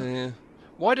him, but Yeah.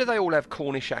 Why do they all have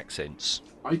Cornish accents?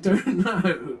 I don't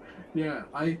know. Yeah,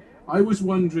 I was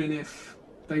wondering if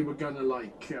they were gonna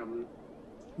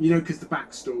because the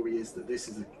backstory is that this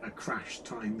is a crashed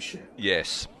time ship.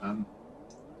 Yes. And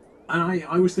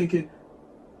I was thinking,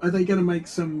 are they going to make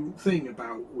something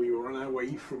about we were on our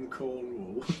way from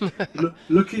Cornwall,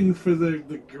 looking for the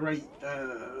great,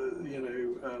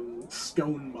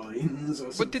 scone mines or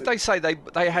something? But did they say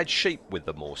they had sheep with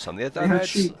them or something? They had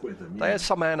sheep with them. They yeah. had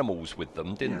some animals with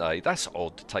them, didn't Yeah. they? That's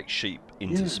odd to take sheep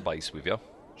into Yeah. space with you.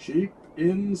 Sheep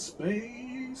in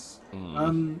space.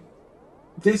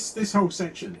 This whole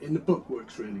section in the book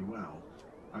works really well.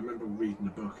 I remember reading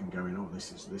the book and going, "Oh,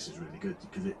 this is really good,"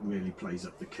 because it really plays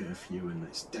up the curfew and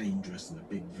it's dangerous in a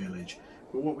big village.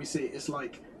 But what we see, it's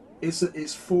like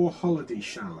it's 4 holiday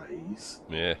chalets.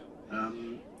 Yeah.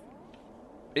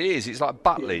 It is. It's like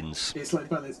Butlins. It's like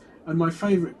Butlins. And my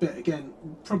favourite bit, again,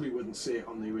 probably wouldn't see it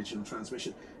on the original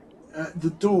transmission. the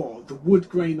door, the wood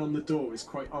grain on the door is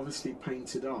quite obviously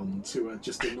painted on to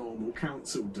just a normal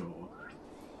council door.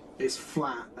 It's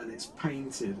flat and it's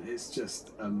painted. It's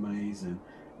just amazing.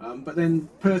 But then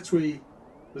Pertwee,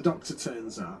 the Doctor,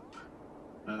 turns up.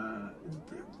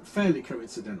 Fairly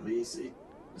coincidentally,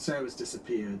 Sarah's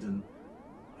disappeared and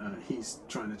he's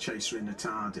trying to chase her in the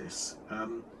TARDIS.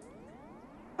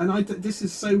 And this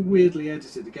is so weirdly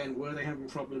edited. Again, were they having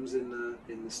problems in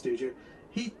the studio?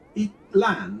 He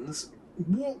lands,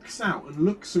 walks out and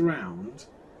looks around,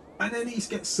 and then he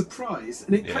gets surprised,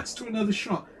 and it cuts to another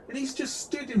shot, and he's just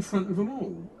stood in front of them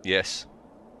all. Yes.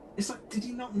 It's like, did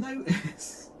he not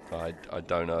notice? I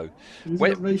don't know. He's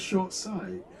got very short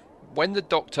sight. When the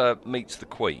Doctor meets the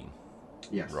Queen,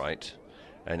 yes, right,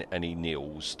 and he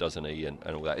kneels, doesn't he, and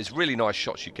all that. It's really nice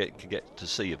shots you get to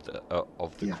see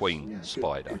of the Queen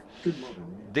spider. Good model.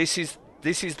 Yeah.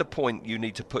 This is the point you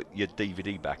need to put your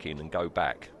DVD back in and go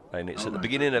back, and it's at the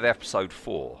beginning of episode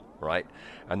 4, right?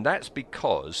 And that's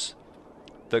because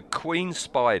the Queen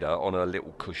spider on a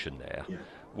little cushion there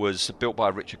was built by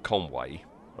Richard Conway,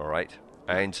 all right,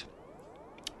 and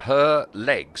her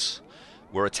legs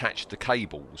were attached to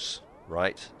cables,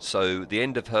 right? So the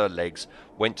end of her legs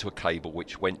went to a cable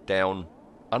which went down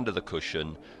under the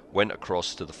cushion, went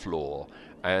across to the floor,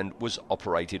 and was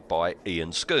operated by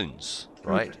Ian Scoons,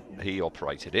 right? Okay, yeah. He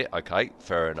operated it, okay,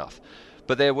 fair enough.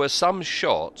 But there were some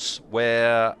shots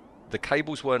where the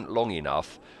cables weren't long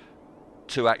enough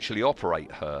to actually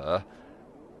operate her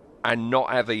and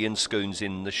not have Ian Scoons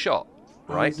in the shot.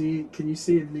 Right? Can you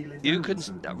see him kneeling You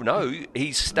down? no,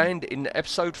 he's in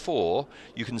episode 4.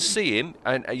 You can see him,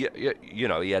 and you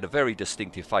know he had a very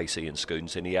distinctive face, Ian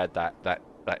Scoons, and he had that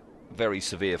very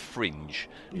severe fringe,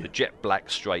 the jet black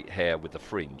straight hair with the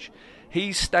fringe.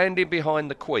 He's standing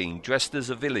behind the Queen, dressed as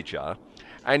a villager,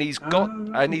 and he's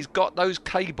got those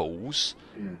cables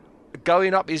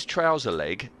going up his trouser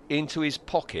leg into his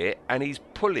pocket, and he's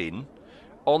pulling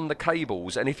on the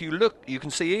cables, and if you look you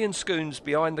can see Ian Scoons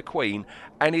behind the Queen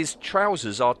and his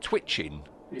trousers are twitching.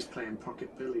 He's playing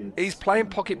pocket billiards. He's playing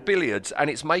pocket billiards and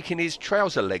it's making his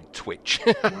trouser leg twitch.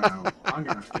 Wow, I'm going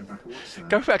to have to go back and watch that.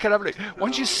 Go back and have a look.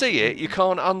 Once you see it, you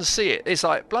can't unsee it. It's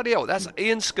like, bloody hell, that's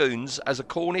Ian Scoons as a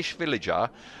Cornish villager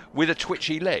with a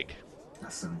twitchy leg.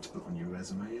 That's something to put on your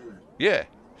resume, isn't it?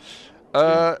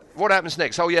 Yeah. What happens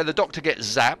next? Oh yeah, the Doctor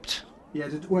gets zapped. Yeah,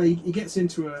 well, he gets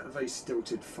into a very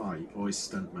stilted fight, or his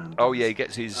stuntman. Oh yeah, he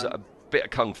gets his bit of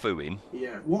kung fu in.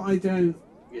 Yeah,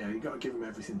 you've got to give him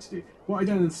everything to do. What I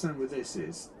don't understand with this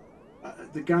is,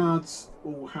 the guards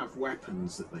all have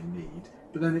weapons that they need,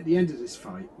 but then at the end of this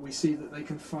fight, we see that they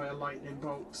can fire lightning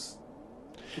bolts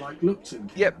like Lupton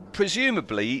can. Yeah,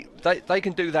 presumably they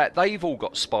can do that. They've all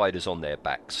got spiders on their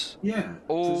backs. Yeah,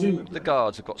 all presumably. the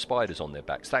guards have got spiders on their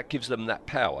backs. That gives them that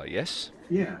power, yes?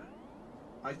 Yeah.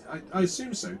 I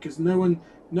assume so, because no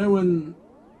one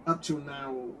up till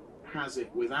now has it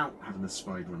without having a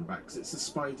spider on the back, because it's the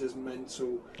spider's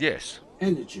mental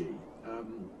energy.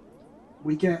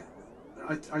 We get,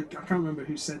 I can't remember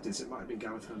who said this, it might have been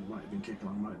Gareth Hunt, might have been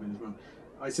Kickalong, might have been his mum.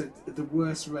 I said, the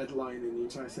worst red line in the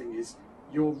entire thing is,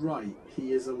 "You're right,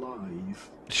 he is alive."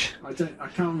 I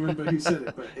can't remember who said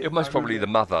it, but it was probably the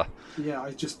mother. Yeah,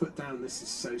 I just put down, this is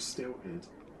so stilted.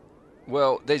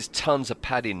 Well, there's tons of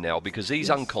padding now because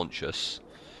he's unconscious.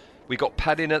 We've got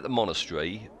padding at the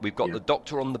monastery. We've got the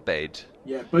Doctor on the bed.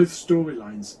 Yeah, both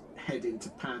storylines head into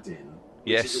padding,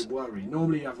 which is Yes. a worry.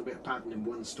 Normally you have a bit of padding in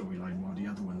one storyline while the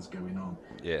other one's going on.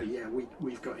 Yeah. But yeah,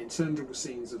 we've got interminable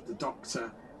scenes of the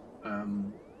Doctor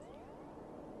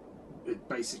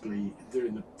basically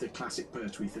doing the classic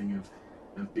Pertwee thing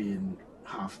of being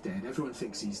half dead. Everyone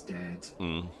thinks he's dead.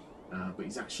 But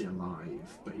he's actually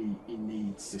alive, but he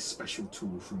needs this special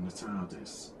tool from the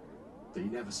TARDIS that he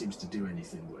never seems to do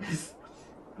anything with,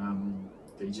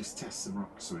 that he just tests the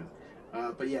rocks with.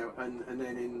 But yeah, and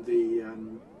then in the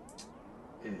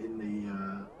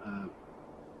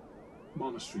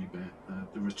monastery bit,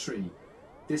 the retreat,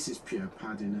 this is pure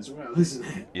padding as well, isn't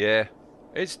it? Yeah,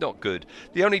 it's not good.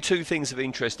 The only two things of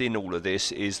interest in all of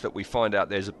this is that we find out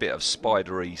there's a bit of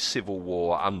spidery Civil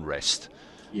War unrest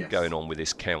going on with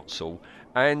this council,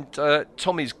 and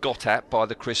Tommy's got at by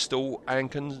the crystal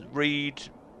and can read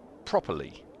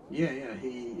properly. Yeah,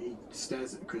 he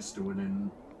stares at the crystal and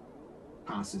then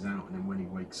passes out, and then when he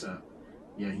wakes up,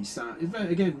 he starts,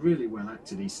 again, really well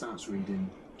acted, he starts reading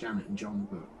Janet and John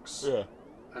books. Yeah.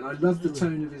 And I love the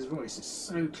tone of his voice, it's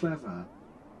so clever,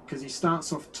 because he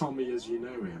starts off Tommy as you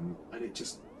know him, and it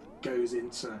just goes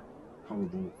into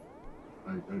horrible,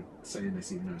 I'm saying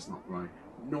this even though it's not right,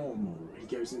 normal. He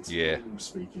goes into normal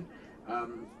speaking.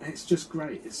 It's just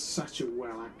great. It's such a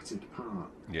well acted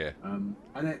part. Yeah.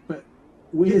 But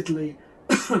weirdly,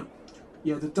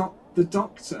 yeah, the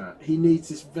Doctor, he needs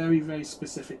this very, very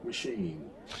specific machine,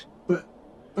 but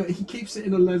he keeps it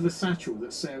in a leather satchel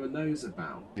that Sarah knows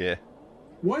about. Yeah.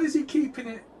 Why is he keeping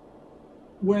it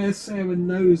where Sarah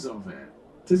knows of it?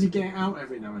 Does he get it out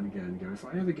every now and again and go, if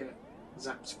I ever get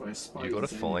zapped by a spider, You've got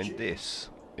to find this.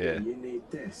 Yeah. You need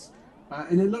this.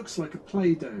 And it looks like a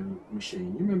Play-Doh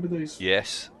machine. You remember those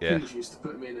Yes, yeah. things you used to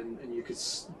put them in and you could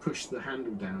push the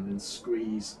handle down and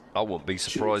squeeze. I wouldn't be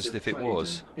surprised if it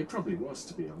was. It probably was,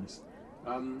 to be honest.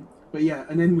 But yeah,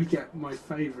 and then we get my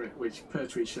favourite, which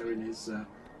Pertwee showing his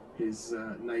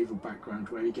naval background,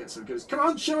 where he gets up and goes, "Come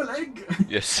on, show a leg!"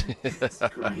 Yes. It's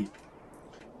great.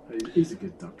 He's a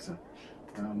good Doctor.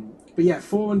 But yeah,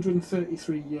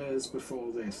 433 years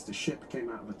before this, the ship came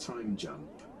out of a time jump,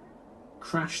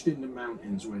 crashed in the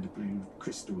mountains where the blue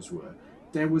crystals were.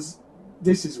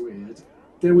 This is weird,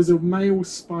 there was a male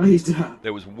spider.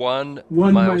 There was one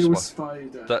male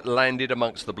spider that landed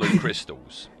amongst the blue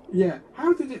crystals. Yeah,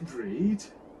 how did it breed?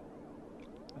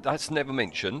 That's never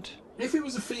mentioned. If it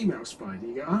was a female spider,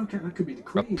 you go, oh, okay, that could be the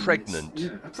queen. A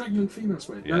pregnant. A pregnant female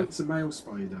spider. Yeah. No, it's a male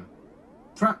spider.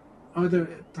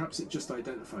 Perhaps it just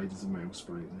identified as a male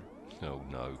spider. Oh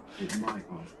no. It might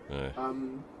have. Yeah.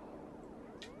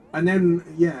 And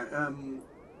then,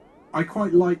 I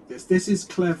quite like this. This is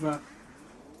clever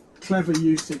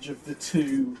usage of the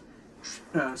two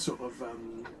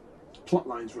plot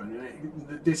lines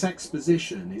running. This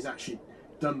exposition is actually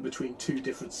done between two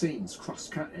different scenes,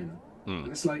 cross-cutting. And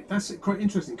it's like, that's quite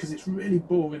interesting because it's really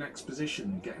boring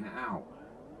exposition getting it out,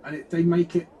 and they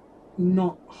make it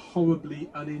not horribly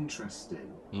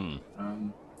uninteresting.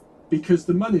 Because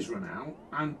the money's run out,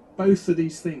 and both of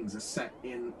these things are set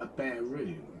in a bare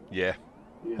room. Yeah.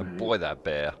 And boy, that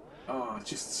bare. Oh,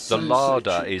 just the so,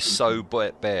 larder so is so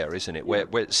bare, isn't it? Yeah.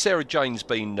 Where Sarah Jane's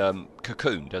been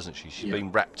cocooned, hasn't she? She's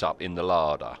been wrapped up in the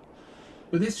larder.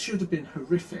 But this should have been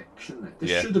horrific, shouldn't it?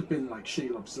 This should have been like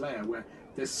Shelob's Lair, where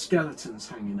there's skeletons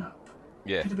hanging up.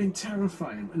 Yeah. It could have been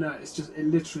terrifying. No, it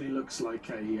literally looks like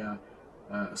a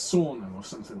sauna or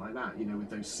something like that, with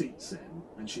those seats in,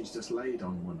 and she's just laid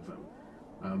on one of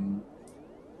them.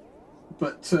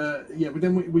 But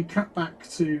then we cut back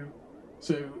to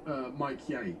Mike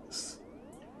Yates,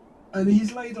 and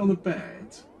he's laid on a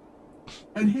bed,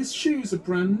 and his shoes are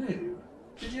brand new.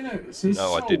 Did you notice? His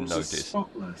No, I didn't soles are notice.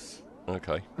 spotless.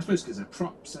 Okay. I suppose because they're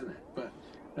props, isn't it?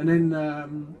 And then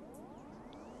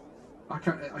I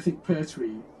think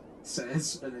Pertwee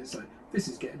says, and it's like, this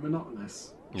is getting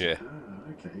monotonous. Yeah.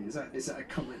 Okay. Is that a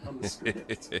comment on the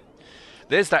script?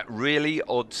 There's that really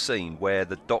odd scene where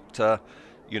the Doctor,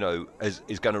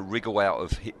 is going to wriggle out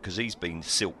of, because he's been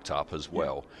silked up as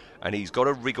well, and he's got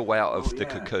to wriggle out of the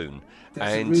cocoon.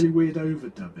 There's and a really weird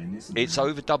overdubbing, isn't it? It's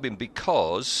overdubbing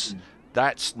because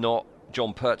that's not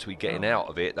John Pertwee getting out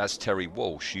of it. That's Terry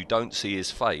Walsh. You don't see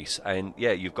his face, and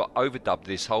you've got overdubbed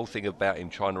this whole thing about him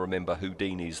trying to remember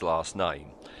Houdini's last name.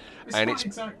 It's not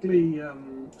exactly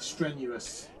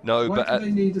strenuous. No, Why but do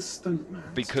they need a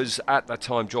stuntman? Because at that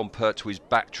time John Pertwee's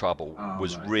back trouble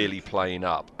was really playing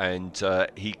up, and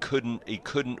he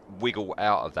couldn't wiggle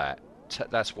out of that.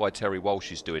 That's why Terry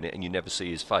Walsh is doing it, and you never see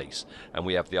his face. And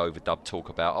we have the overdubbed talk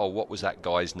about, what was that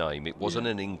guy's name? It wasn't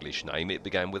an English name. It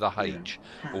began with a H.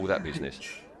 All that business.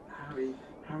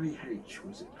 Harry H.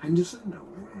 Was it Henderson? No.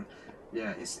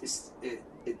 Yeah,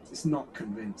 it's not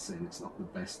convincing. It's not the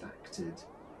best acted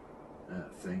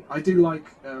thing. I do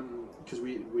like because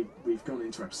we've gone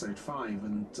into episode 5,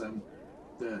 and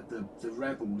the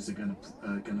rebels are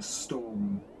gonna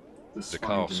storm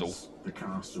the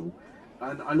castle.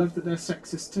 And I love that they're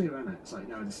sexist too, isn't it? It's like,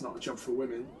 no, it's not a job for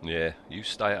women. Yeah, you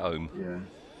stay at home. Yeah,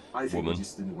 I think he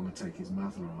just didn't want to take his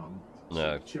mother on.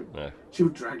 No. She'll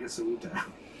drag us all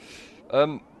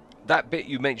down. That bit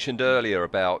you mentioned earlier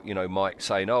about Mike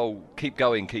saying, "Oh, keep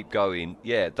going, keep going."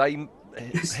 Yeah,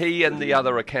 he and the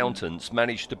other accountants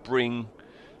managed to bring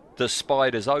the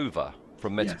spiders over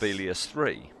from Metabelius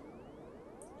 3.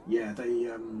 Yeah,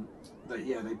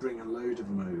 they bring a load of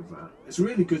them over. It's a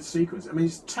really good sequence. I mean,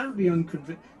 it's totally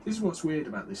unconvincing. This is what's weird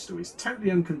about this story. It's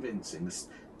totally unconvincing.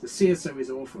 The CSO is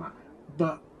awful at.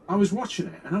 But I was watching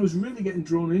it, and I was really getting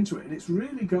drawn into it, and it's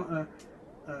really got an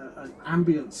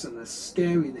ambience and a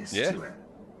scariness to it.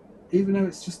 Even though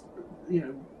it's just,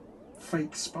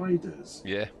 fake spiders.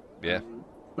 Yeah.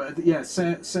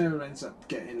 Sarah ends up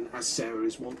getting, as Sarah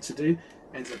is wont to do,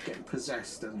 ends up getting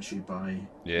possessed, doesn't she, by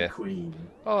the Queen.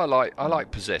 Oh, I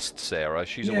like possessed Sarah.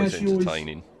 She's always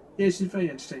entertaining. Yeah, she's very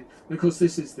entertaining. And of course,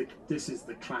 this is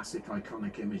the classic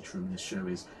iconic image from this show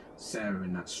is Sarah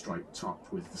in that striped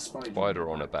top with the spider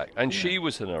on her back, and Yeah. she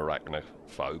was an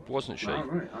arachnophobe, wasn't she? Oh,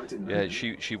 right, I didn't know. Yeah, that.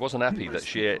 she wasn't happy that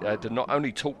she had to not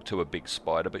only talk to a big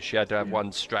spider, but she had to have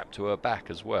one strapped to her back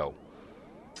as well.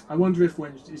 I wonder if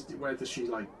whether she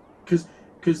like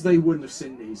because they wouldn't have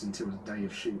seen these until the day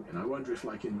of shooting. I wonder if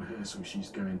like in rehearsal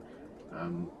she's going,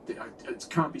 it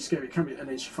can't be scary, can't be, and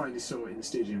then she finally saw it in the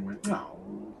studio and went, oh,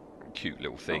 cute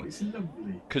little thing. Oh, it's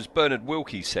lovely. Because Bernard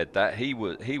Wilkie said that he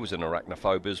was an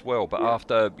arachnophobe as well, but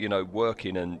after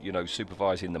working and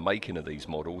supervising the making of these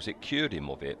models, it cured him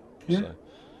of it. Yeah,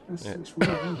 so, it's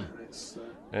weird, isn't it? It's,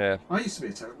 yeah. I used to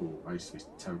be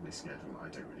terribly scared of them. I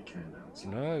don't really care now. So.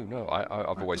 No,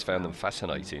 I've always found them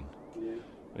fascinating.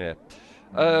 Yeah.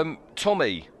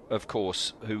 Tommy, of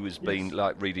course, who has been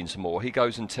like reading some more, he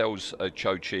goes and tells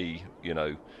Cho-Chi,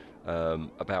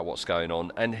 about what's going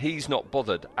on, and he's not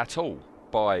bothered at all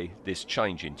by this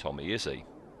change in Tommy, is he?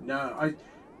 No, I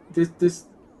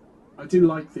do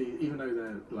like even though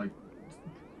they're like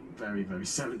very, very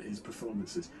 70s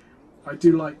performances, I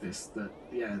do like this,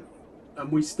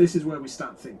 and this is where we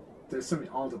start to think there's something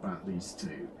odd about these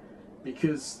two,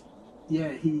 because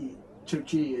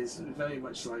Cho-Chi is very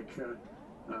much like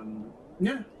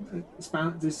it's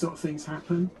about this sort of things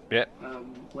happen. Yeah.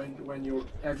 When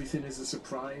everything is a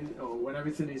surprise, or when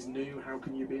everything is new, how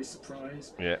can you be a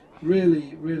surprise? Yeah.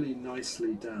 Really, really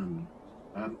nicely done.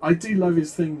 I do love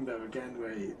his thing though. Again,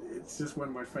 where it's just one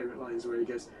of my favourite lines where he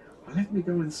goes, "Let me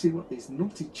go and see what these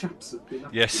naughty chaps have been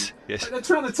up to." Yes. Like they're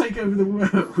trying to take over the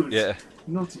world. Yeah.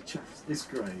 Naughty chaps. It's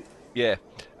great. Yeah,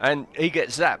 and he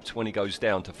gets zapped when he goes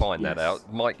down to find that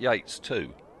out. Mike Yates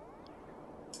too.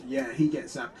 Yeah, he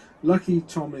gets zapped. Lucky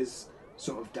Tom is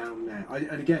sort of down there.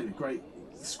 And again, the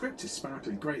script is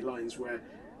sparkling. Great lines where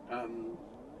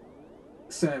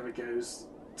Sarah goes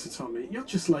to Tommy, "You're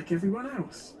just like everyone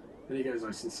else," and he goes,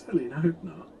 "I sincerely hope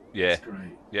not." Yeah, that's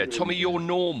great. Yeah, really Tommy, good. You're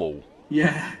normal.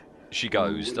 Yeah. She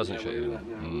goes, doesn't she?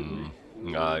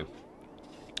 No.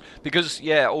 Because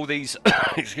all these,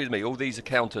 all these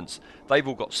accountants, they've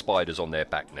all got spiders on their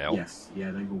back now. Yes,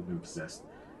 they've all been possessed.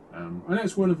 I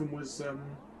noticed one of them was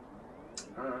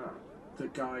the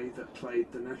guy that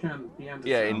played the Neanderthal.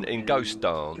 Yeah, in Ghost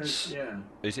Dance.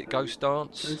 Is it Ghost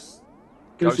Dance?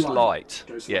 Ghost Light.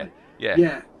 Ghost yeah, Light.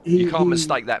 Yeah. You can't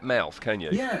mistake that mouth, can you?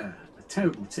 Yeah,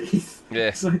 terrible teeth.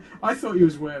 Yeah. So I thought he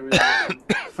was wearing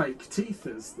fake teeth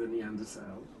as the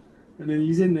Neanderthal, and then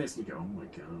he's in this, and you go, "Oh my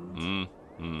god."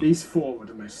 These four were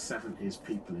the most 70s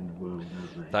people in the world,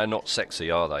 aren't they? They're not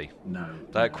sexy, are they? No.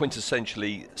 They're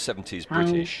quintessentially 70s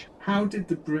British. How did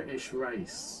the British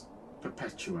race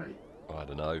perpetuate? I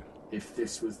don't know. If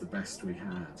this was the best we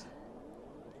had.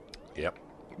 Yep.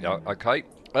 Yeah. Okay.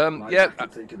 I can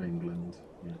think of England.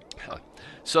 Yeah.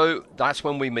 So that's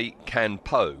when we meet Kan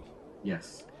Po.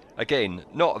 Yes. Again,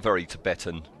 not a very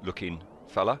Tibetan-looking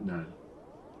fella. No.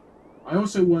 I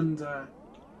also wonder,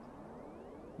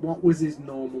 what was his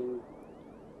normal...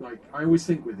 Like, I always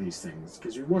think with these things,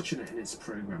 because you're watching it and it's a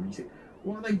programme, you think,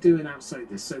 what are they doing outside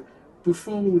this? So,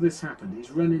 before all this happened,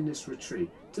 he's running this retreat.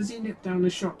 Does he nip down the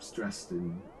shops dressed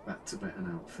in that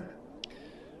Tibetan outfit?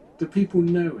 Do people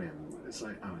know him? It's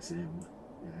like, oh, it's him.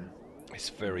 Yeah. It's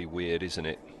very weird, isn't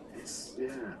it? It's,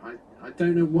 I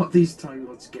don't know what these Time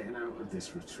Lords are getting out of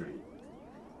this retreat.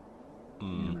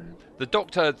 You know. The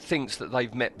Doctor thinks that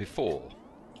they've met before.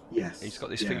 Yes. He's got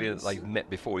this feeling that they've met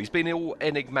before. He's been all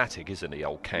enigmatic, isn't he,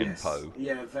 old Kan Po?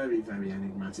 Yeah, very, very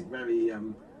enigmatic. Very,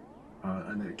 and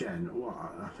again,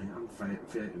 I think I'm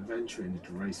venturing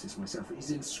into racist myself.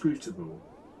 He's inscrutable.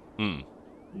 You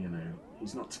know,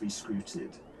 he's not to be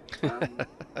scruted.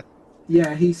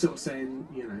 He's sort of saying,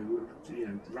 you know,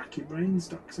 rack your brains,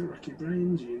 Doctor, rack your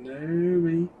brains. You know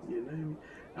me.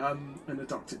 And the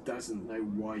Doctor doesn't know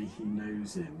why he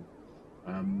knows him.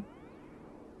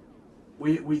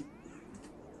 We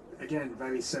again,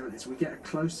 very 70s. We get a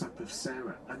close up of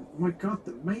Sarah, and my God,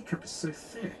 the makeup is so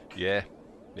thick. Yeah.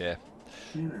 You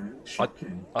know,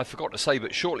 shocking. I forgot to say,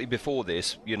 but shortly before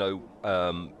this,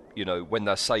 when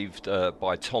they're saved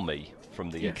by Tommy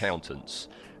from the accountants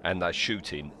and they're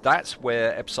shooting, that's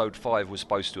where episode 5 was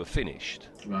supposed to have finished.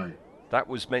 Right. That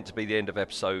was meant to be the end of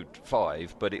episode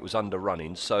 5, but it was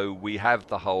underrunning, so we have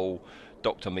the whole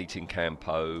Doctor meeting Kan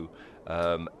Po,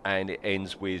 and it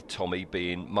ends with Tommy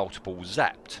being multiple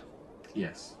zapped.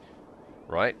 Yes.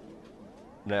 Right?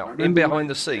 Now, in behind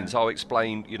the scenes, I'll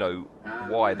explain,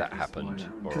 why that happened.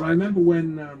 Because I remember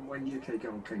when UK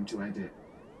Gold came to edit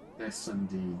their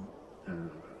Sunday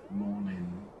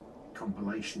morning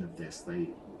compilation of this, they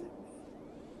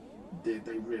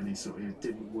really sort of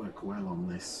didn't work well on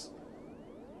this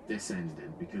this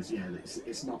ending, because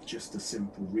it's not just a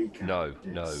simple recap.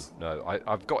 No.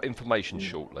 I've got information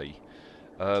shortly.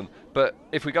 But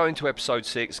if we go into episode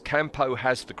 6, Campo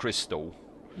has the crystal.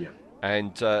 Yeah.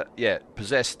 And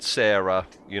possessed Sarah,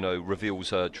 reveals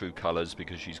her true colours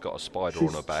because she's got a spider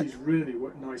on her back. She's really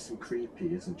nice and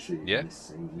creepy, isn't she? Yeah. In this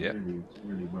scene? Yeah. Really,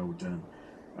 really well done.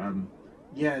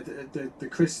 The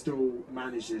crystal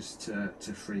manages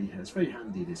to free her. It's very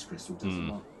handy. This crystal does a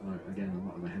lot of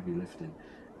the heavy lifting.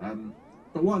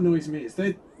 But what annoys me is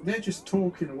they're just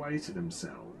talking away to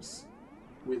themselves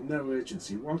with no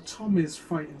urgency, while Tom is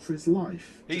fighting for his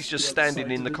life. He's just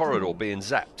standing in the corridor door. being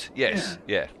zapped. Yes,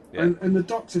 yeah. And the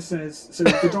doctor says, so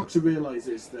the doctor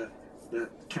realises that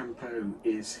Campo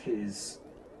is his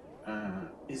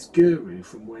guru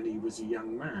from when he was a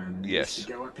young man. And he used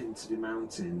to go up into the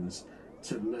mountains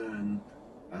to learn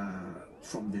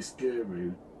from this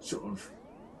guru, sort of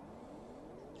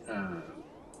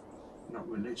not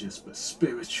religious but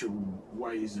spiritual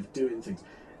ways of doing things.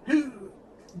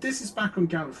 This is back on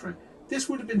Gallifrey. This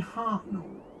would have been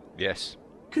Hartnell. Yes.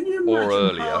 Can you imagine or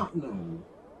earlier. Hartnell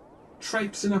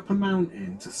traipsing up a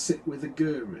mountain to sit with a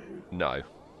guru? No.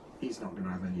 He's not going to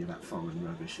have any of that foreign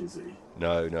rubbish, is he?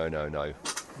 No.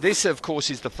 This, of course,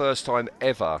 is the first time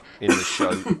ever in the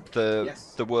show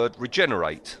the word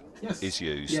regenerate is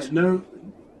used. Yeah, no,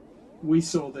 we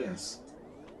saw this,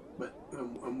 but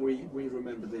and we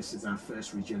remember this as our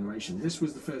first regeneration. This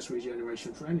was the first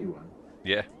regeneration for anyone.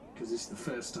 Yeah. Because it's the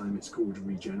first time it's called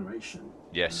regeneration.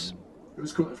 Yes. It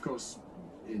was called, of course,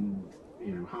 in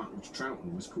Hartnell to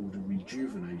Troughton was called a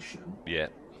rejuvenation. Yeah.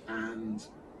 And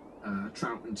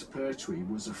Troughton to Pertwee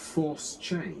was a forced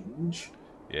change.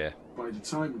 Yeah. By the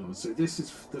Time Lord. So this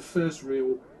is the first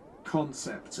real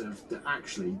concept of that.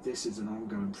 Actually, this is an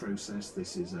ongoing process.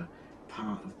 This is a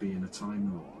part of being a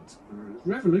Time Lord.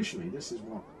 Revolutionary. This is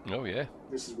what. Oh yeah.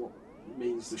 This is what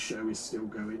means the show is still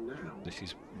going now. This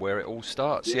is where it all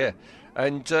starts. Yeah.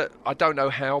 And I don't know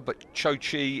how, but Cho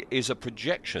Chi is a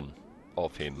projection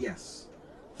of him. Yes.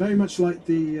 Very much like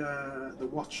the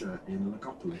Watcher in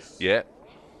Legopolis. Yeah.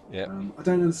 I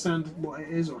don't understand what it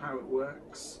is or how it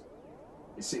works.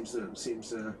 It seems a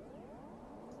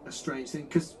strange thing,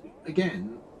 because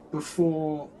again,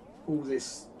 before all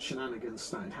this shenanigans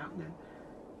started happening,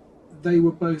 they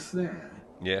were both there.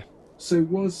 Yeah. So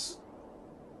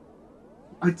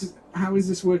how is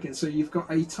this working? So you've got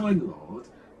a Time Lord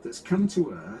that's come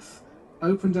to Earth,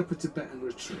 opened up a Tibetan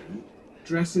retreat,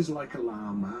 dresses like a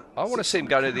llama. I want to see him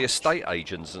going to the estate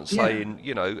agents and saying,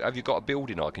 have you got a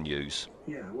building I can use?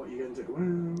 Yeah, what are you going to do?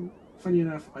 Well, funny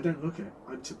enough, I don't look it.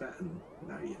 I'm Tibetan.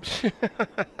 No,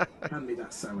 hand me that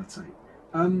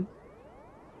sellotape.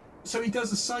 So he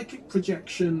does a psychic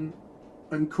projection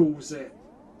and calls it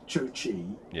Cho Chi.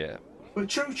 Yeah. But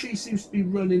Cho Chi seems to be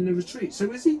running the retreat. So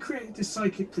has he created this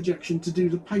psychic projection to do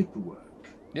the paperwork?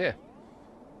 Yeah.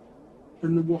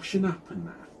 And the washing up and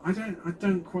that? I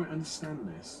don't quite understand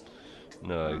this.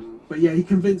 No. But yeah, he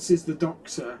convinces the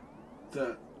Doctor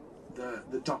that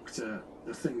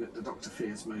the thing that the Doctor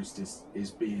fears most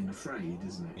is being afraid,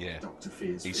 isn't it? Yeah. The Doctor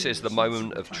fears. He says the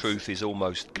moment of truth is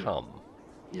almost come.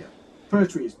 Yeah.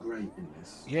 Pertwee is great in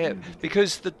this. Yeah,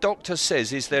 because the Doctor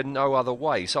says, is there no other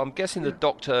way? So I'm guessing the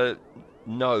Doctor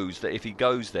knows that if he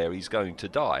goes there, he's going to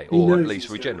die, or at least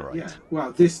regenerate.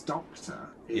 Well, this Doctor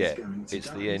is going to it's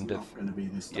die. The end he's of not going to be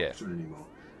this Doctor anymore.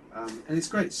 And it's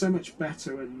great, so much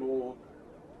better and more.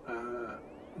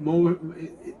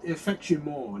 It affects you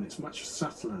more, and it's much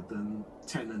subtler than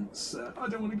Tennant's. I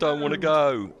don't want to go. Don't want to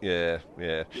go. Yeah.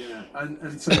 Yeah,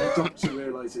 and so the Doctor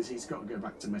realises he's got to go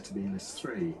back to Metebelis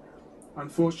 3.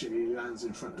 Unfortunately, he lands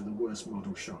in front of the worst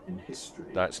model shot in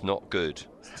history. That's not good.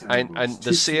 And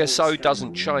the CSO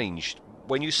doesn't change.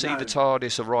 When you see the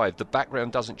TARDIS arrive, the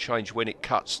background doesn't change when it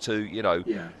cuts to,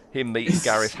 him meeting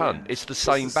Gareth Hunt. It's the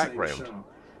same background.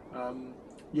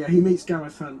 He meets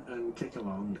Gareth Hunt and Kick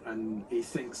Along, and he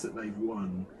thinks that they've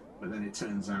won, but then it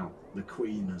turns out the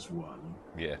Queen has won.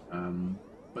 Yeah.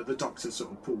 But the Doctor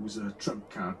sort of pulls a trump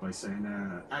card by saying,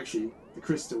 actually, the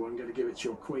crystal, I'm going to give it to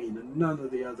your Queen, and none of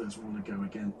the others want to go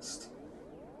against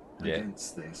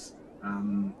this,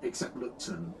 except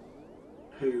Lupton,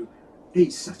 who,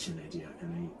 he's such an idiot,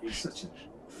 and he's such a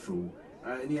fool,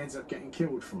 and he ends up getting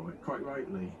killed for it, quite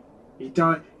rightly. He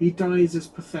dies as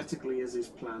pathetically as his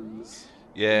plans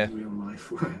in real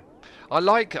life were. I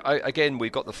like, again,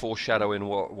 we've got the foreshadowing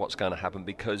what's going to happen,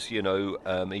 because, he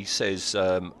says,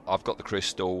 I've got the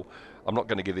crystal, I'm not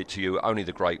going to give it to you, only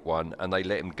the Great One, and they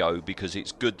let him go because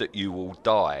it's good that you will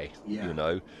die,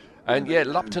 And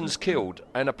Lupton's killed,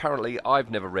 and apparently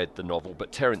I've never read the novel,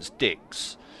 but Terence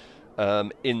Dicks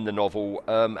in the novel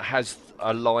has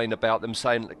a line about them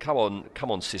saying, come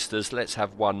on, sisters, let's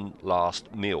have one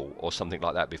last meal or something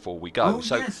like that before we go. Oh,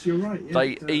 so yes, you're right. Yeah, they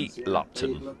it does, eat yeah.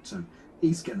 Lupton. They eat Lupton.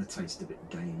 He's going to taste a bit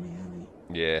gamey, isn't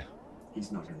he? Yeah.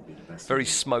 He's not going to be the best. Very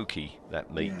smoky,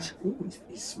 that meat. Yeah. Ooh,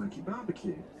 he's smoky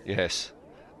barbecue. Yes.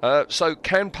 So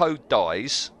Kanpo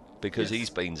dies because he's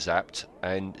been zapped,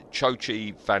 and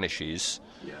Cho-Chi vanishes.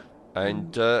 Yeah.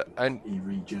 And he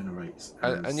regenerates.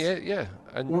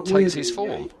 And What takes weirdly, his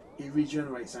form. He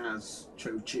regenerates as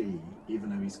Cho-Chi, even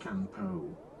though he's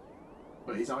Kanpo.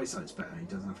 But his eyesight's better. He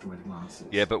doesn't have to wear the glasses.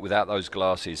 Yeah, but without those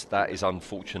glasses, that is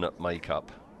unfortunate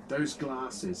makeup. Those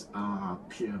glasses are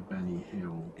pure Benny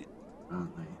Hill,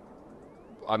 aren't they?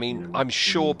 I mean, I'm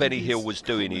sure Benny Hill was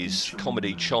doing his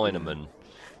comedy Chinaman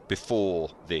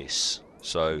before this.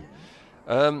 So,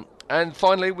 and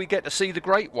finally, we get to see the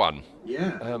Great One.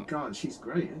 Yeah, God, she's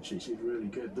great, isn't she? She's really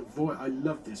good. The voice, I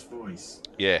love this voice.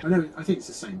 Yeah. I think it's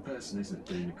the same person, isn't it,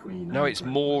 doing the Queen? No, it's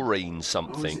Maureen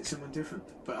something. Oh, is it someone different?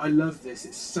 But I love this.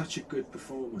 It's such a good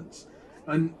performance.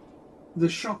 And the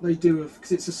shot they do of,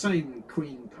 because it's the same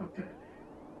Queen puppet,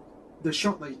 the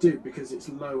shot they do, because it's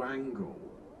low angle,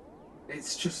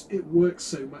 it works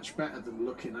so much better than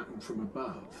looking at them from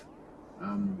above.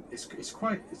 It's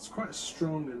quite a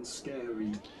strong and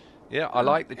scary. Yeah, I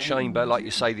like the chamber, like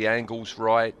you say, the angle's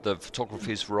right, the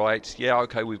photography's right. Yeah,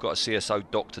 okay, we've got a CSO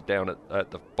doctor down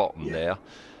at the bottom there.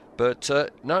 But,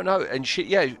 no,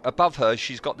 and above her,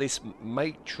 she's got this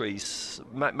matrix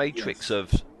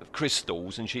of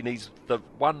crystals, and she needs the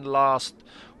one last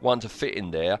one to fit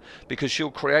in there, because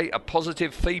she'll create a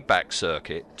positive feedback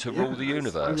circuit to rule the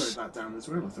universe. I wrote that down as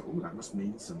well. I thought, oh, that must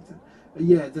mean something.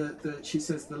 She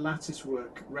says the lattice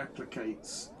work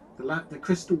replicates... The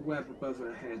crystal web above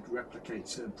her head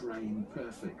replicates her brain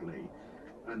perfectly,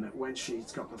 and that when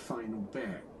she's got the final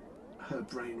bit, her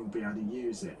brain will be able to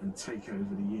use it and take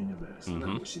over the universe. I don't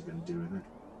know what she's going to do with it.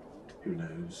 Who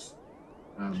knows?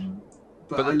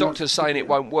 But the doctor's saying it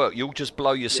won't work. You'll just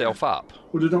blow yourself up.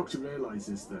 Well, the doctor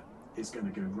realises that it's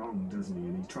going to go wrong, doesn't he?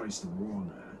 And he tries to warn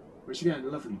her, which again, a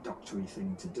lovely doctory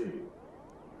thing to do.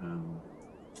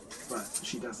 But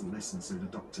she doesn't listen, so the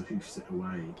doctor hoofs it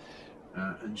away.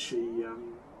 And she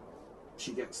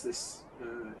gets this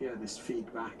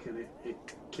feedback, and it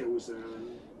kills her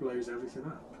and blows everything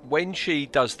up. When she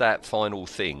does that final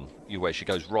thing, where she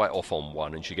goes right off on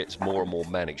one and she gets more and more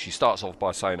manic, she starts off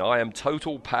by saying, "I am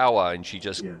total power," and she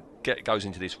just goes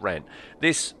into this rant.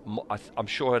 I'm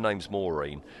sure her name's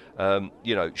Maureen.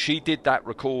 She did that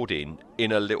recording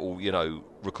in a little,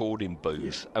 recording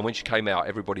booth, and when she came out,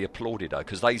 everybody applauded her,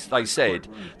 because they said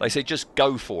just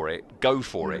go for it,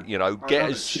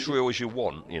 get as shrill as you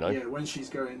want, Yeah, when she's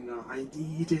going, I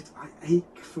need it, I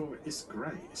ache for it. It's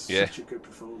great. It's such a good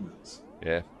performance.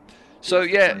 Yeah. So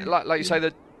like you say,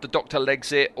 the doctor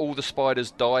legs it, all the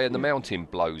spiders die, and the mountain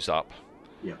blows up.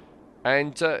 Yeah.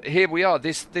 And here we are.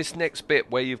 This next bit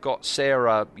where you've got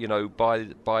Sarah, by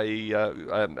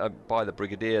the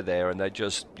brigadier there, and they're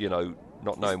just,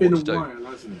 not knowing what to do. It's been a while,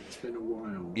 hasn't it? It's been a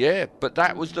while. Yeah, but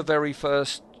that was the very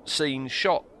first scene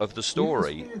shot of the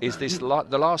story.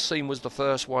 The last scene was the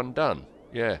first one done?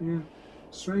 Yeah. Yeah.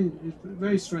 Strange. It's a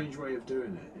very strange way of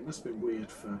doing it. It must have been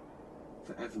weird for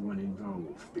everyone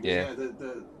involved. Because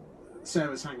the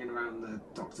Sarah's hanging around the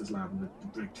doctor's lab, and the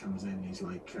brig comes in. He's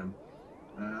like,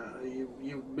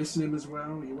 you missing him as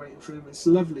well? Are you waiting for him? It's a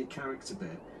lovely character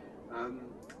bit.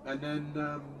 And then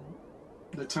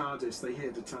the TARDIS, they hear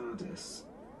the TARDIS,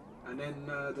 and then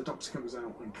the doctor comes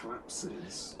out and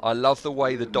collapses. I love the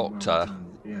way the doctor,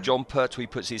 John Pertwee,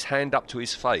 puts his hand up to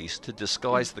his face to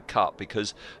disguise the cut,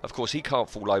 because of course he can't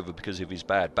fall over because of his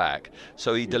bad back,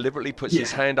 so he deliberately puts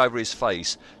his hand over his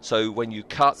face, so when you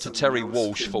cut to Terry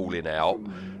Walsh falling out,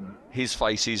 his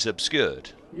face is obscured.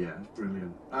 Yeah,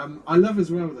 brilliant. I love as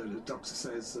well, though, the doctor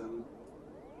says,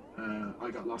 I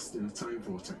got lost in a time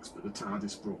vortex, but the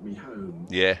TARDIS brought me home.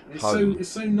 Yeah, it's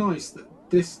so nice that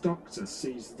this doctor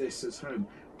sees this as home.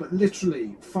 But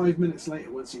literally 5 minutes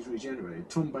later, once he's regenerated,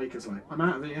 Tom Baker's like, "I'm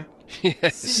out of here.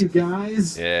 Yes. See you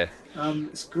guys." Yeah.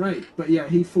 It's great. But yeah,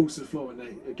 he falls to the floor, and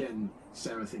again,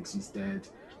 Sarah thinks he's dead.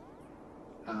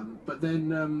 But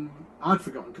then I'd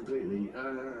forgotten completely.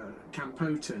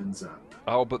 Campo turns up.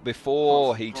 Oh, but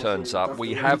before he turns up,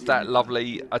 we have that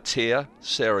lovely Atia,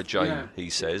 Sarah Jane, he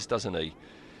says, doesn't he?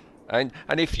 And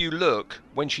if you look,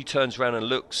 when she turns around and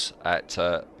looks at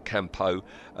Campo,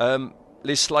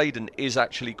 Liz Sladen is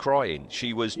actually crying.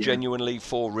 She was genuinely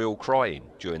for real crying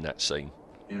during that scene.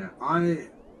 Yeah,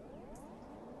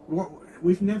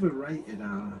 we've never rated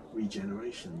our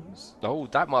regenerations. Oh,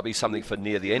 that might be something for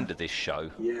near the end of this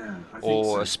show. Yeah, I think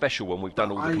or so. a special when we've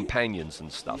done all the companions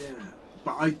and stuff. Yeah,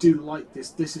 But I do like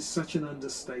this. This is such an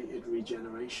understated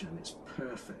regeneration. It's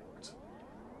perfect.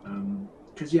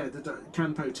 Because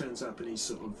Campo turns up and he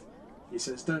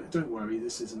says, "Don't worry,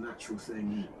 this is a natural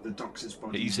thing. The Doctor's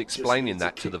body." He's explaining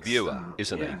that to the viewer,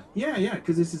 isn't he? Yeah.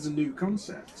 Because this is a new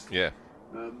concept. Yeah.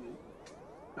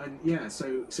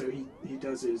 So he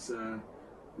does his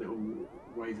little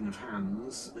waving of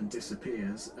hands and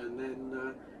disappears, and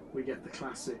then we get the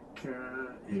classic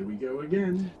 "Here we go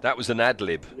again." That was an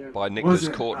ad-lib by Nicholas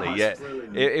Courtney.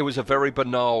 It was a very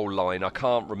banal line. I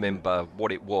can't remember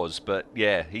what it was, but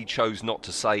yeah, he chose not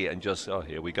to say it and just,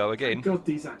 here we go again. Thank God,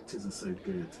 these actors are so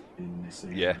good in this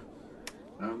era. Yeah.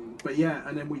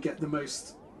 And then we get the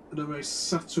most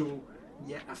subtle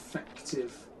yet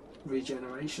effective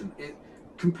regeneration.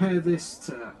 Compare this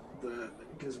to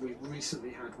because we recently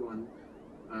had one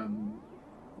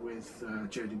with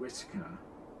Jodie Whittaker,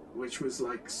 which was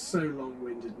like so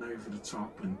long-winded and over the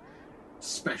top and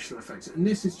special effects. And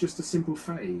this is just a simple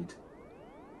fade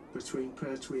between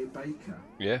Pertwee and Baker.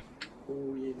 Yeah.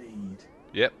 All you need.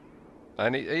 Yep.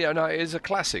 And it is a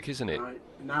classic, isn't it?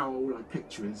 Now all I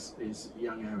picture is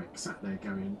young Eric sat there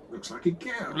going, "Looks like a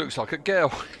girl." Looks like a girl.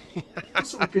 What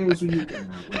sort of girls were you going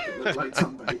out with that look like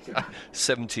Tom Baker?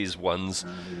 70s ones.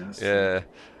 Yes. Yeah.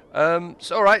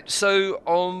 All right, so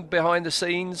on behind the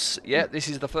scenes, this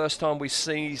is the first time we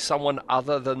see someone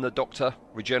other than the Doctor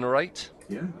regenerate.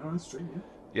 Yeah, that's true,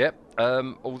 Yep.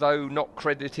 Although not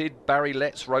credited, Barry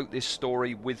Letts wrote this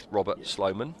story with Robert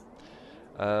Sloman.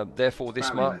 Therefore,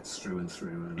 this marks through and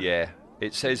through.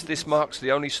 It says this marks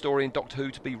the only story in Doctor Who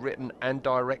to be written and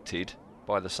directed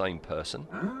by the same person.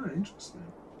 Ah, interesting.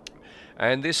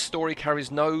 And this story carries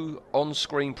no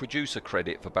on-screen producer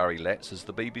credit for Barry Letts, as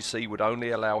the BBC would only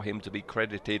allow him to be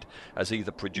credited as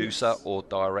either producer or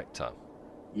director.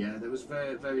 Yeah, there was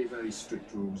very, very, very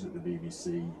strict rules at the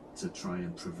BBC to try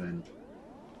and prevent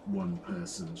one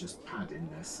person just padding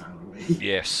their salary.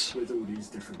 Yes. With all these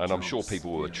different And jobs. I'm sure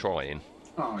people were trying.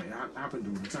 Oh, it happened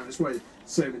all the time. That's why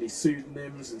so many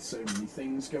pseudonyms and so many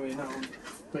things going on.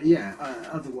 But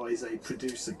otherwise a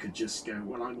producer could just go,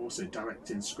 "Well, I'm also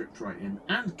directing, script writing,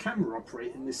 and camera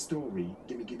operating this story.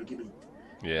 Gimme, gimme, gimme."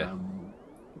 Yeah.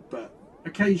 But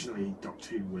occasionally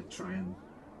Doctor Who would try and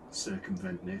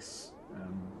circumvent this,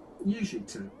 usually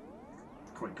to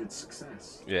quite good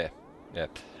success. Yeah.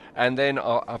 And then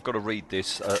I've got to read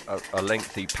this, a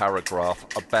lengthy paragraph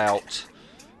about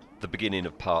the beginning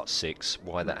of part 6,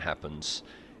 why that happens.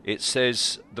 It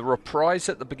says, the reprise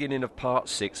at the beginning of part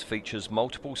 6 features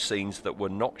multiple scenes that were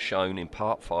not shown in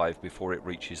part 5 before it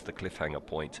reaches the cliffhanger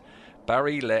point.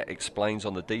 Barry Lett explains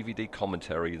on the DVD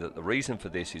commentary that the reason for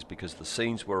this is because the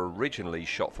scenes were originally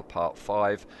shot for part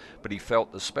 5, but he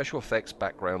felt the special effects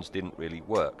backgrounds didn't really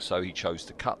work, so he chose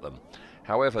to cut them.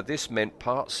 However, this meant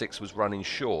part 6 was running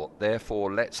short,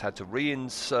 therefore Letts had to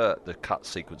reinsert the cut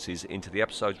sequences into the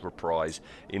episode's reprise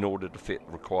in order to fit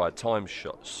the required time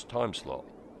slot.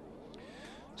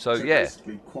 So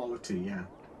basically quality, yeah.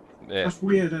 That's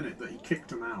weird, isn't it, that he kicked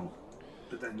them out,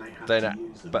 but then they had to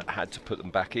use them. But had to put them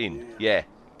back in. Yeah,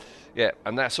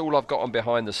 and that's all I've got on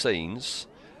behind the scenes.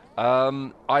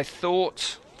 I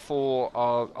thought for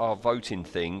our voting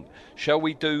thing, shall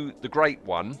we do the Great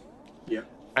One? Yeah.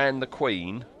 And the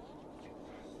Queen,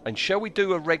 and shall we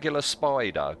do a regular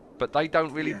Spider? But they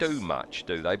don't really do much,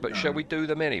 do they? But shall we do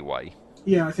them anyway?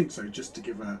 Yeah, I think so. Just to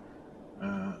give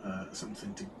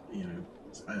something to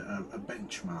a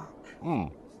benchmark.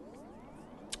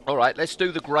 All right, let's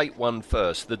do the Great One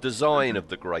first. The design of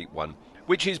the Great One,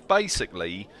 which is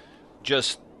basically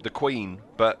just the Queen,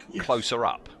 but closer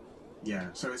up. Yeah,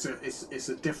 so it's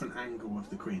a different angle of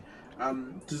the Queen.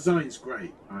 Design's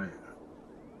great.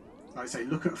 I say,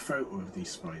 look at a photo of these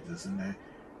spiders, and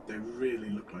they really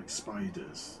look like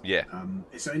spiders. Yeah.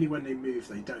 It's only when they move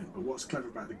they don't. But what's clever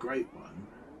about the Great One,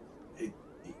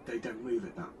 they don't move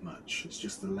it that much. It's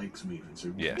just the legs moving,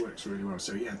 so it works really well.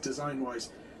 So design-wise,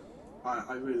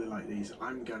 I really like these.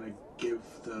 I'm gonna give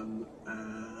them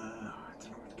I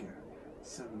don't know what to go.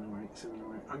 7 or 8.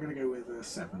 I'm gonna go with a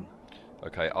 7.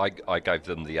 Okay, I gave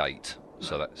them the 8.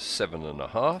 So that's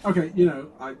 7.5. Okay,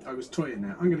 I was toying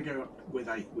there. I'm going to go up with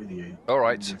 8 with you. All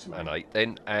right, an 8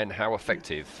 then. And how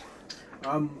effective?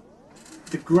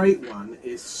 The Great One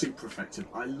is super effective.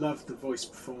 I love the voice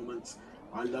performance.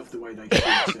 I love the way they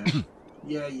treat it.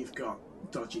 Yeah, you've got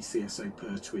dodgy CSO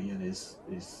Pertwee and his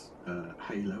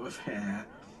halo of hair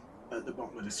at the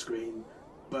bottom of the screen,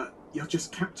 but you're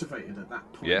just captivated at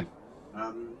that point. Yeah.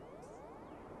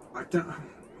 I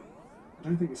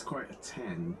don't think it's quite a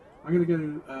 10. I'm going to go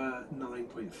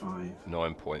 9.5.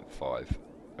 9.5.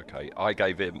 Okay, I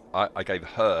gave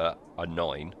her a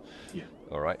 9. Yeah.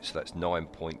 All right, so that's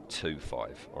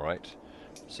 9.25. All right.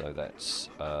 So that's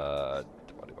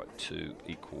divided by 2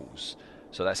 equals.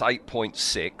 So that's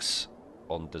 8.6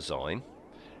 on design.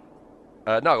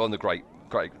 No, on the great.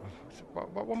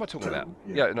 What am I talking about?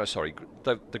 Yeah, no, sorry.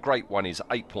 The great one is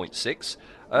 8.6.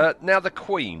 Now the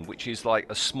Queen, which is like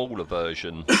a smaller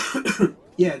version.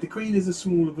 Yeah, the Queen is a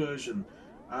smaller version.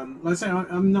 Like I say,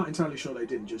 I'm not entirely sure they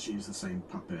didn't just use the same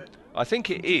puppet. I think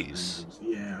it is.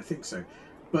 Yeah, I think so.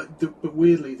 But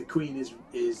weirdly, the Queen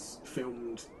is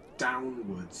filmed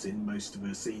downwards in most of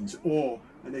her scenes, and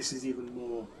this is even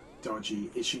more dodgy,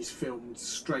 is she's filmed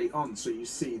straight on, so you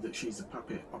see that she's a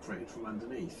puppet operated from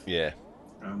underneath. Yeah.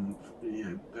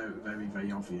 Very,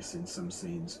 very obvious in some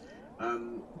scenes.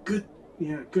 Good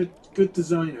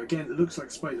designer. Again, it looks like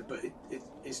Spider, but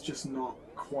it's just not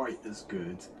quite as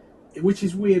good. Which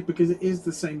is weird because it is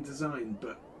the same design,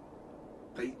 but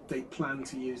they plan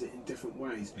to use it in different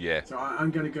ways. Yeah. So I'm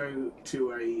going to go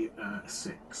to a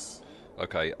 6.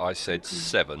 Okay, I said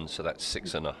 7, so that's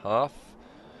 6.5.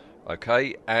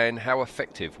 Okay, and how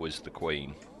effective was the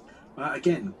Queen?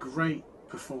 Again, great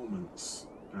performance.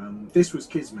 This was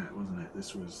Kismet, wasn't it?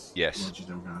 This was Yes. Roger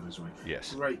Delgado's way.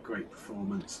 Yes. Great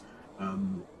performance.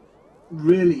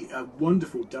 Really a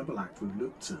wonderful double act with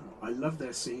Lupton. I love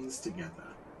their scenes together.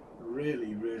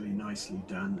 Really, really nicely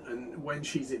done. And when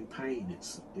she's in pain,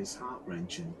 it's heart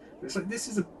wrenching. It's like this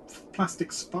is a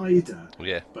plastic spider.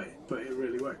 Yeah. But it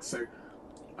really works. So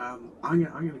I'm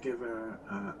going to give her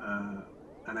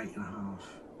an 8.5.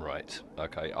 Right.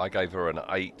 Okay, I gave her an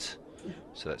 8. Yeah.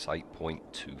 So that's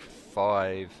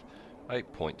 8.25.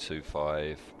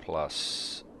 8.25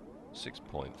 plus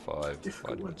 6.5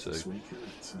 Difficult divided by words 2. this week,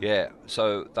 isn't it? Yeah,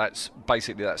 so that's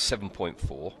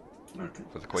 7.4 Okay.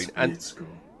 for the Queen. And score.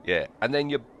 Yeah, and then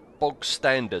your bog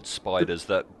standard spiders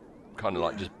that kind of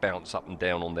like just bounce up and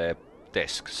down on their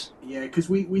desks. Yeah, because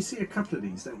we see a couple of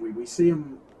these, don't we? We see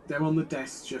them, they're on the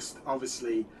desk, just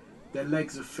obviously their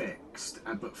legs are fixed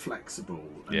but flexible,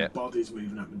 and the body's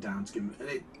moving up and down to give them.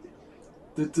 And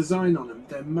the design on them,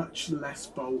 they're much less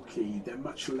bulky, they're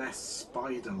much less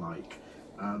spider-like.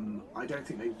 I don't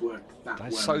think they work that well.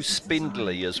 They're so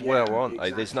spindly as well, aren't they?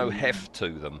 There's no heft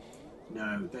to them.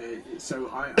 No, so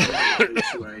I'm going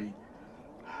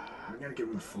to give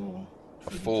them a 4.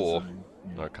 A 4?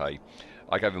 Yeah. Okay.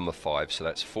 I gave them a 5, so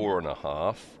that's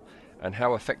 4.5. And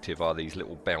how effective are these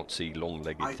little bouncy,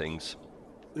 long-legged things?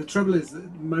 The trouble is that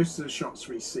most of the shots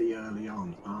we see early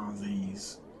on are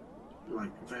these,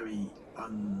 like, very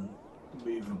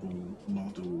unmovable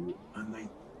model,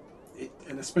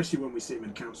 and especially when we see them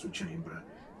in council chamber,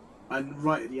 and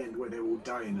right at the end where they're all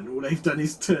dying, and all they've done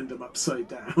is turned them upside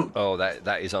down. Oh,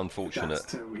 that is unfortunate. That's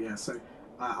terrible. Yeah. So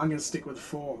I'm going to stick with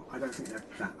 4. I don't think they're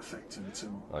that effective at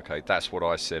all. Okay, that's what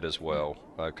I said as well.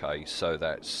 Okay, so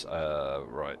that's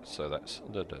right. So that's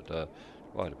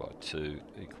divided by 2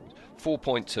 equals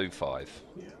 4.25.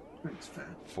 Yeah, that's fair.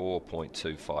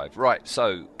 4.25. Right.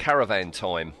 So caravan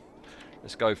time.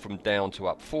 Let's go from down to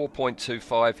up.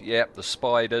 4.25. Yep, the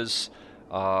spiders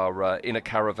are in a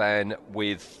caravan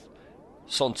with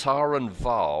Sontaran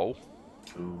Val.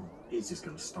 Oh, he's just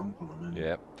going to stomp on them, isn't he?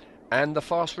 Yeah. And the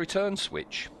fast return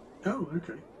switch. Oh,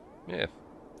 okay. Yeah,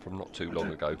 from not too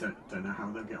long ago. Don't know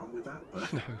how they'll get on with that,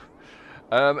 but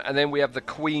no. And then we have the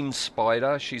Queen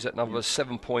Spider. She's at number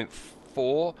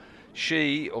 7.4.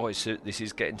 This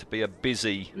is getting to be a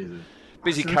busy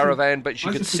caravan, but she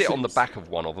could sit on the back of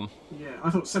one of them. Yeah, I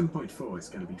thought 7.4 is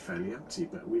going to be fairly empty,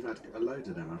 but we've had a load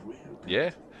of them, haven't we? Okay.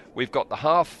 Yeah. We've got the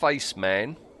half-face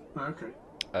man. Oh, okay.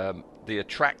 The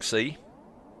Atraxi.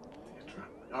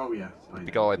 Oh, yeah.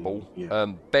 Big eyeball.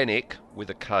 Yeah. Bennick with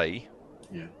a K.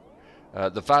 Yeah.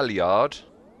 The Valliard.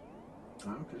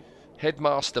 Oh, okay.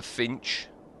 Headmaster Finch.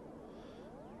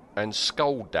 And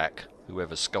Skoldak,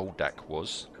 whoever Skoldak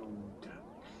was. Skoldak.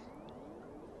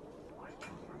 I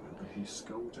can't remember who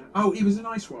Skoldak. Oh, he was an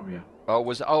ice warrior.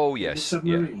 Oh, yes.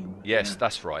 Submarine. Yeah. Yes,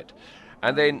 that's right.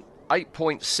 And then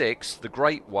 8.6, the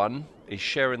Great One, is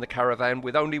sharing the caravan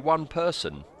with only one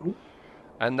person. Ooh.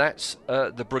 And that's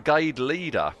the brigade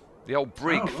leader, the old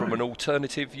brig from right. an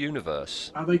alternative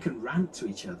universe. Oh, they can rant to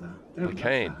each other. They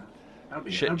can.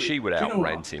 She would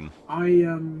outrant him. I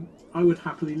would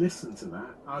happily listen to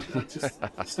that. I'd just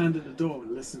stand at the door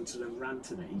and listen to them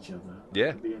ranting at each other. Yeah.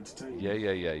 It'd be entertaining.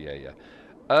 Yeah.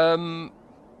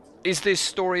 Is this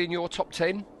story in your top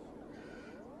 10?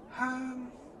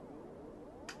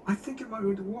 I think it might be.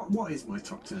 What is my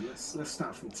top 10? Let's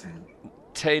start from 10.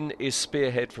 10 is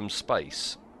Spearhead from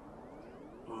Space.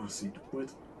 Oh, see,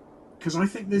 because I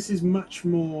think this is much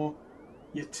more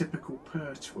your typical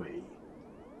Pertwee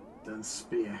than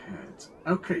Spearhead.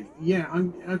 Okay, yeah,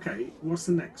 okay. What's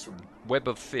the next one? Web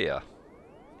of Fear.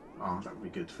 Oh, that would be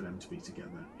good for them to be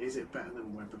together. Is it better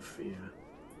than Web of Fear?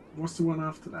 What's the one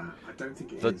after that? I don't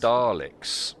think it is. The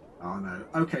Daleks. Oh no.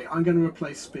 Okay, I'm going to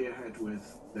replace Spearhead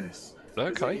with this.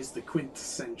 Okay. It is the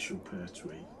quintessential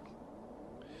Pertwee.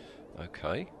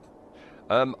 Okay.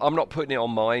 I'm not putting it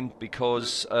on mine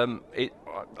because all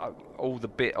the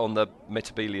bit on the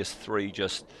Metabelius 3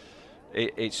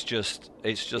 it's just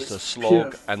a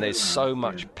slog, and there's so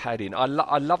much padding. I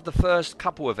love the first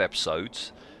couple of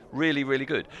episodes. Really, really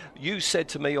good. You said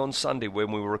to me on Sunday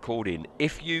when we were recording,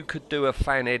 if you could do a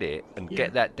fan edit and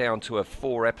get that down to a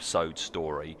 4-episode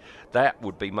story, that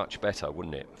would be much better,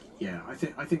 wouldn't it? Yeah, I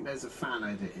think there's a fan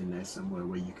edit in there somewhere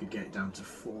where you could get it down to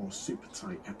 4 super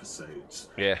tight episodes.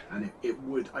 Yeah. And it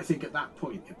would, I think at that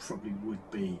point, it probably would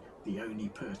be the only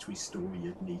Pertwee story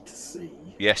you'd need to see.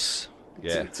 Yes.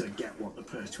 Yeah. To get what the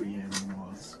Pertwee era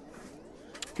was.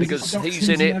 Because he's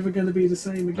in it. Never going to be the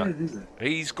same again, is it?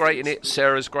 He's great in it.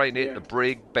 Sarah's great in it. The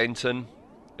Brig, Benton,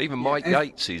 even Mike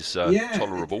Yates is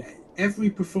tolerable. Every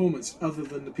performance other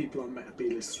than the people on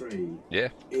Metabelius 3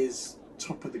 is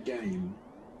top of the game.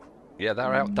 Yeah,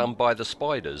 they're outdone by the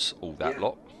Spiders, all that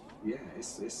lot. Yeah,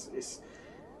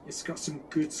 it's got some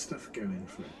good stuff going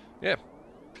for it. Yeah.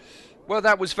 Well,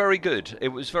 that was very good. It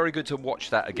was very good to watch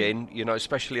that again,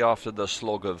 especially after the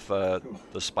slog of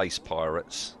the Space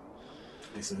Pirates.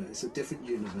 It's a different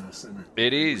universe, isn't it?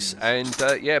 It is, and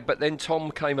but then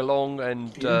Tom came along,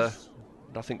 and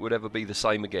nothing would ever be the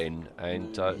same again.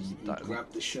 And he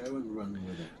grabbed the show and run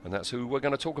with it. And that's who we're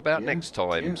going to talk about next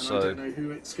time. Yeah, so I don't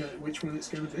know which one it's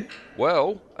going to be.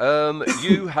 Well,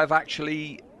 you have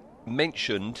actually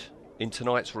mentioned in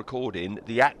tonight's recording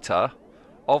the actor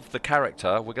of the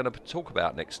character we're going to talk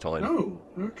about next time. Oh,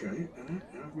 okay.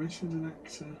 I've mentioned an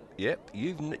actor. Yep,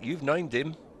 you've named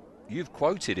him. You've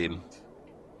quoted him.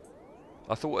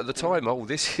 I thought at the time,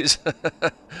 this is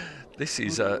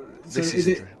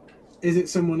Is it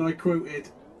someone I quoted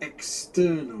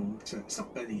external to? It's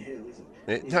not Benny Hill, is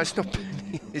it? No, it's not.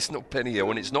 It's not Benny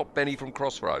Hill, and it's not Benny from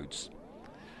Crossroads.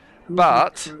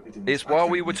 But it's while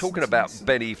we were talking about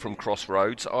Benny from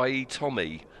Crossroads, i.e.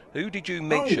 Tommy. Who did you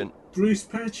mention? Oh, Bruce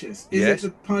Purchase. Is it the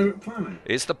Pirate Planet?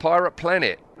 It's the Pirate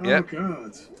Planet. Oh,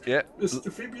 God. Yeah. Mr.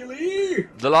 Fibuli.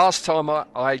 The last time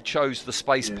I chose the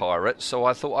Space Pirate, so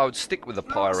I thought I would stick with the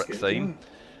pirate theme.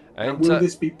 Yeah. And will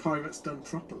this be pirates done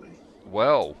properly?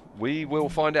 Well, we will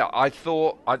find out. I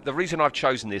thought the reason I've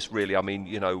chosen this, really, I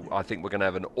mean, I think we're going to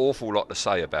have an awful lot to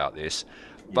say about this,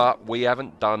 but we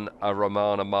haven't done a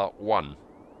Romana Mark 1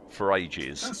 for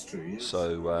ages. That's true. Yes.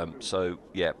 So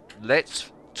yeah,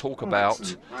 let's talk about.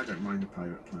 Excellent. I don't mind the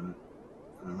Pirate Planet.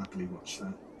 I'll happily watch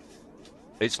that.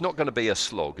 It's not going to be a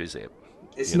slog, is it?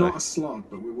 It's not a slog,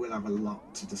 but we will have a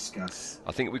lot to discuss.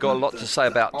 I think we've got a lot to say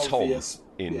about obvious, Tom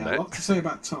in that. A lot to say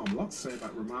about Tom, a lot to say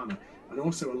about Romana, and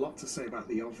also a lot to say about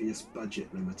the obvious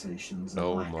budget limitations.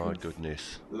 And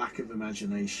lack of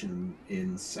imagination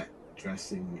in set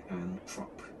dressing and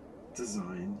prop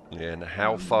design. Yeah, and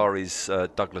how far is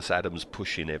Douglas Adams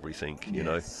pushing everything,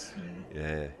 Yes.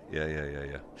 Yeah.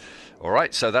 All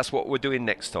right, so that's what we're doing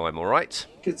next time, all right?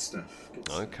 Good stuff.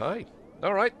 Okay,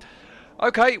 all right.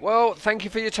 Okay, well, thank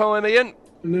you for your time, Ian.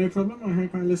 No problem. I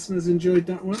hope our listeners enjoyed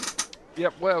that one.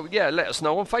 Let us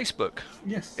know on Facebook.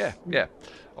 Yes. Yeah.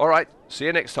 All right, see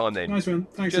you next time then. Nice one.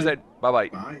 Thanks. Cheers then. Bye-bye.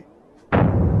 Bye.